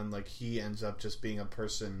 and then like he ends up just being a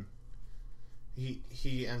person.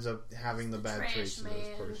 He ends up having the bad traits of this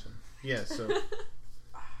person. Yeah. So.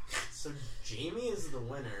 So Jamie is the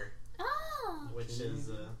winner. Oh. Which means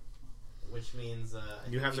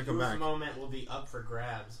you have to come the back. Moment will be up for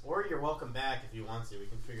grabs, or you're welcome back if you want to. We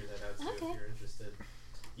can figure that out too if you're interested.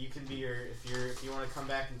 You can be if you want to come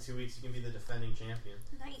back in 2 weeks, you can be the defending champion.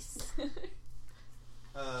 Nice.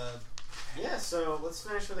 Yeah. So let's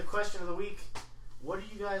finish with a question of the week. What are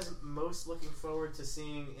you guys most looking forward to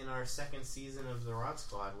seeing in our second season of the Rod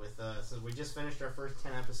Squad? So we just finished our first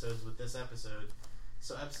 10 episodes with this episode.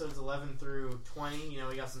 So episodes 11 through 20,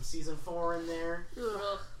 we got some season 4 in there.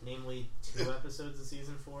 Ugh. Namely, 2 episodes of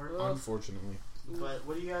season 4. Unfortunately. But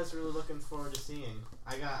what are you guys really looking forward to seeing?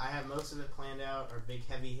 I have most of it planned out. Our big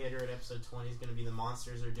heavy hitter at episode 20 is going to be the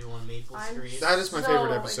monsters are due on Maple Street. That is my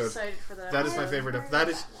favorite episode. Excited for that. That is my favorite.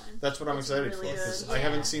 That's what I'm excited for. Because I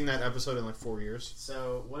haven't seen that episode in like 4 years.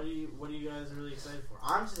 So what are you guys really excited for?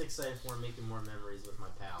 I'm just excited for making more memories with my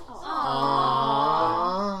pals.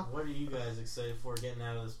 Aww. What are you guys excited for getting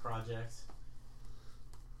out of this project?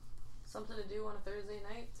 Something to do on a Thursday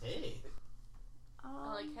night. Hey.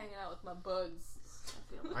 I like hanging out with my bugs.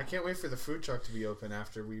 I can't wait for the food truck to be open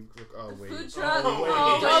after we. Oh wait. Food truck. Don't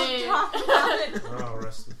talk about it. Oh,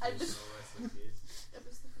 rest in I peace. just- Rest in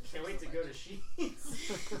peace. Can't wait to go to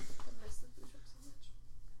Sheets.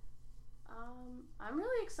 I'm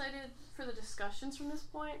really excited for the discussions from this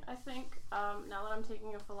point. I think now that I'm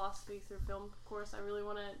taking a philosophy through film course, I really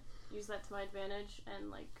want to use that to my advantage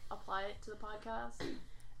and like apply it to the podcast.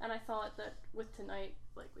 And I thought that with tonight,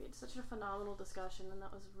 like we had such a phenomenal discussion, and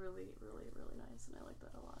that was really, really, really nice, and I like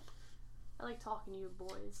that a lot. I like talking to you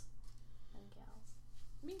boys and gals.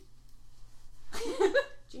 Me.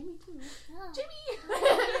 Jamie too. Oh. Jimmy.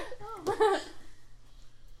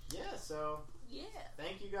 Yeah, so Yeah.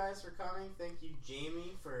 thank you guys for coming. Thank you,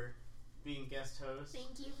 Jamie, for being guest host.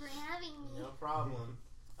 Thank you for having me. No problem.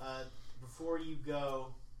 Before you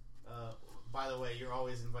go, by the way, you're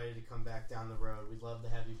always invited to come back down the road. We'd love to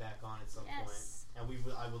have you back on at some point. And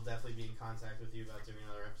I will definitely be in contact with you about doing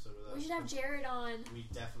another episode with us. We should have Jared on. We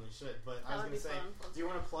definitely should. But That I was would going to be say, fun. do you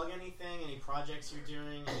want to plug anything? Any projects you're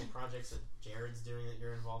doing? Any projects that Jared's doing that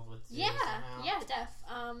you're involved with too, somehow? Yeah, def.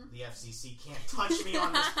 The FCC can't touch me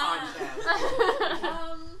on this podcast.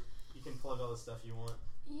 You can plug all the stuff you want.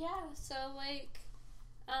 Yeah, so like,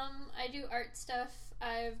 I do art stuff.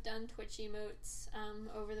 I've done Twitch emotes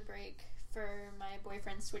over the break for my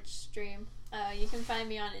boyfriend's Twitch stream. You can find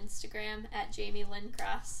me on Instagram at Jamie Lynn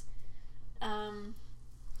Cross. And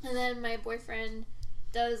then my boyfriend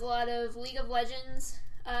does a lot of League of Legends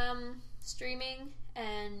streaming,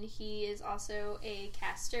 and he is also a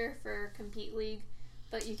caster for Compete League.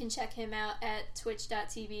 But you can check him out at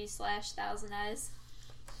twitch.tv/thousandeyes.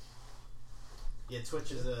 Yeah,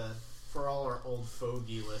 Twitch is for all our old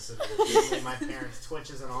fogey listeners, usually my parents, Twitch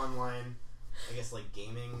is an online, I guess, like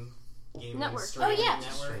gaming network. streaming Oh, yeah.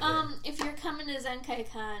 network. If you're coming to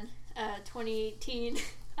ZenkaiCon 2018,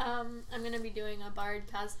 I'm going to be doing a Bard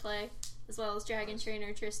cosplay, as well as Dragon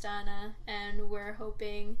Trainer Tristana, and we're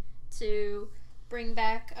hoping to bring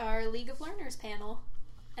back our League of Learners panel.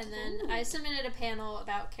 And then I submitted a panel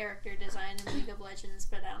about character design in League of Legends,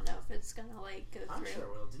 but I don't know if it's gonna like go I'm through. sure it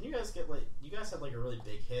will. Didn't you guys you guys had like a really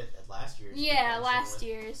big hit at last year's? Yeah, convention last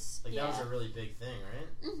year's. Like yeah. that was a really big thing, right?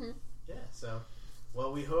 Mm-hmm. Yeah. So,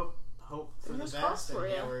 well, we hope for Fingers the crossed best, for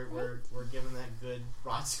and yeah, you. we're giving that good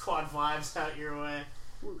Rod Squad vibes out your way.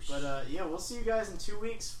 Whoosh. But yeah, we'll see you guys in 2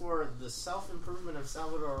 weeks for the self improvement of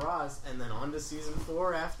Salvador Raz, and then on to season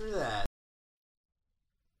 4 after that.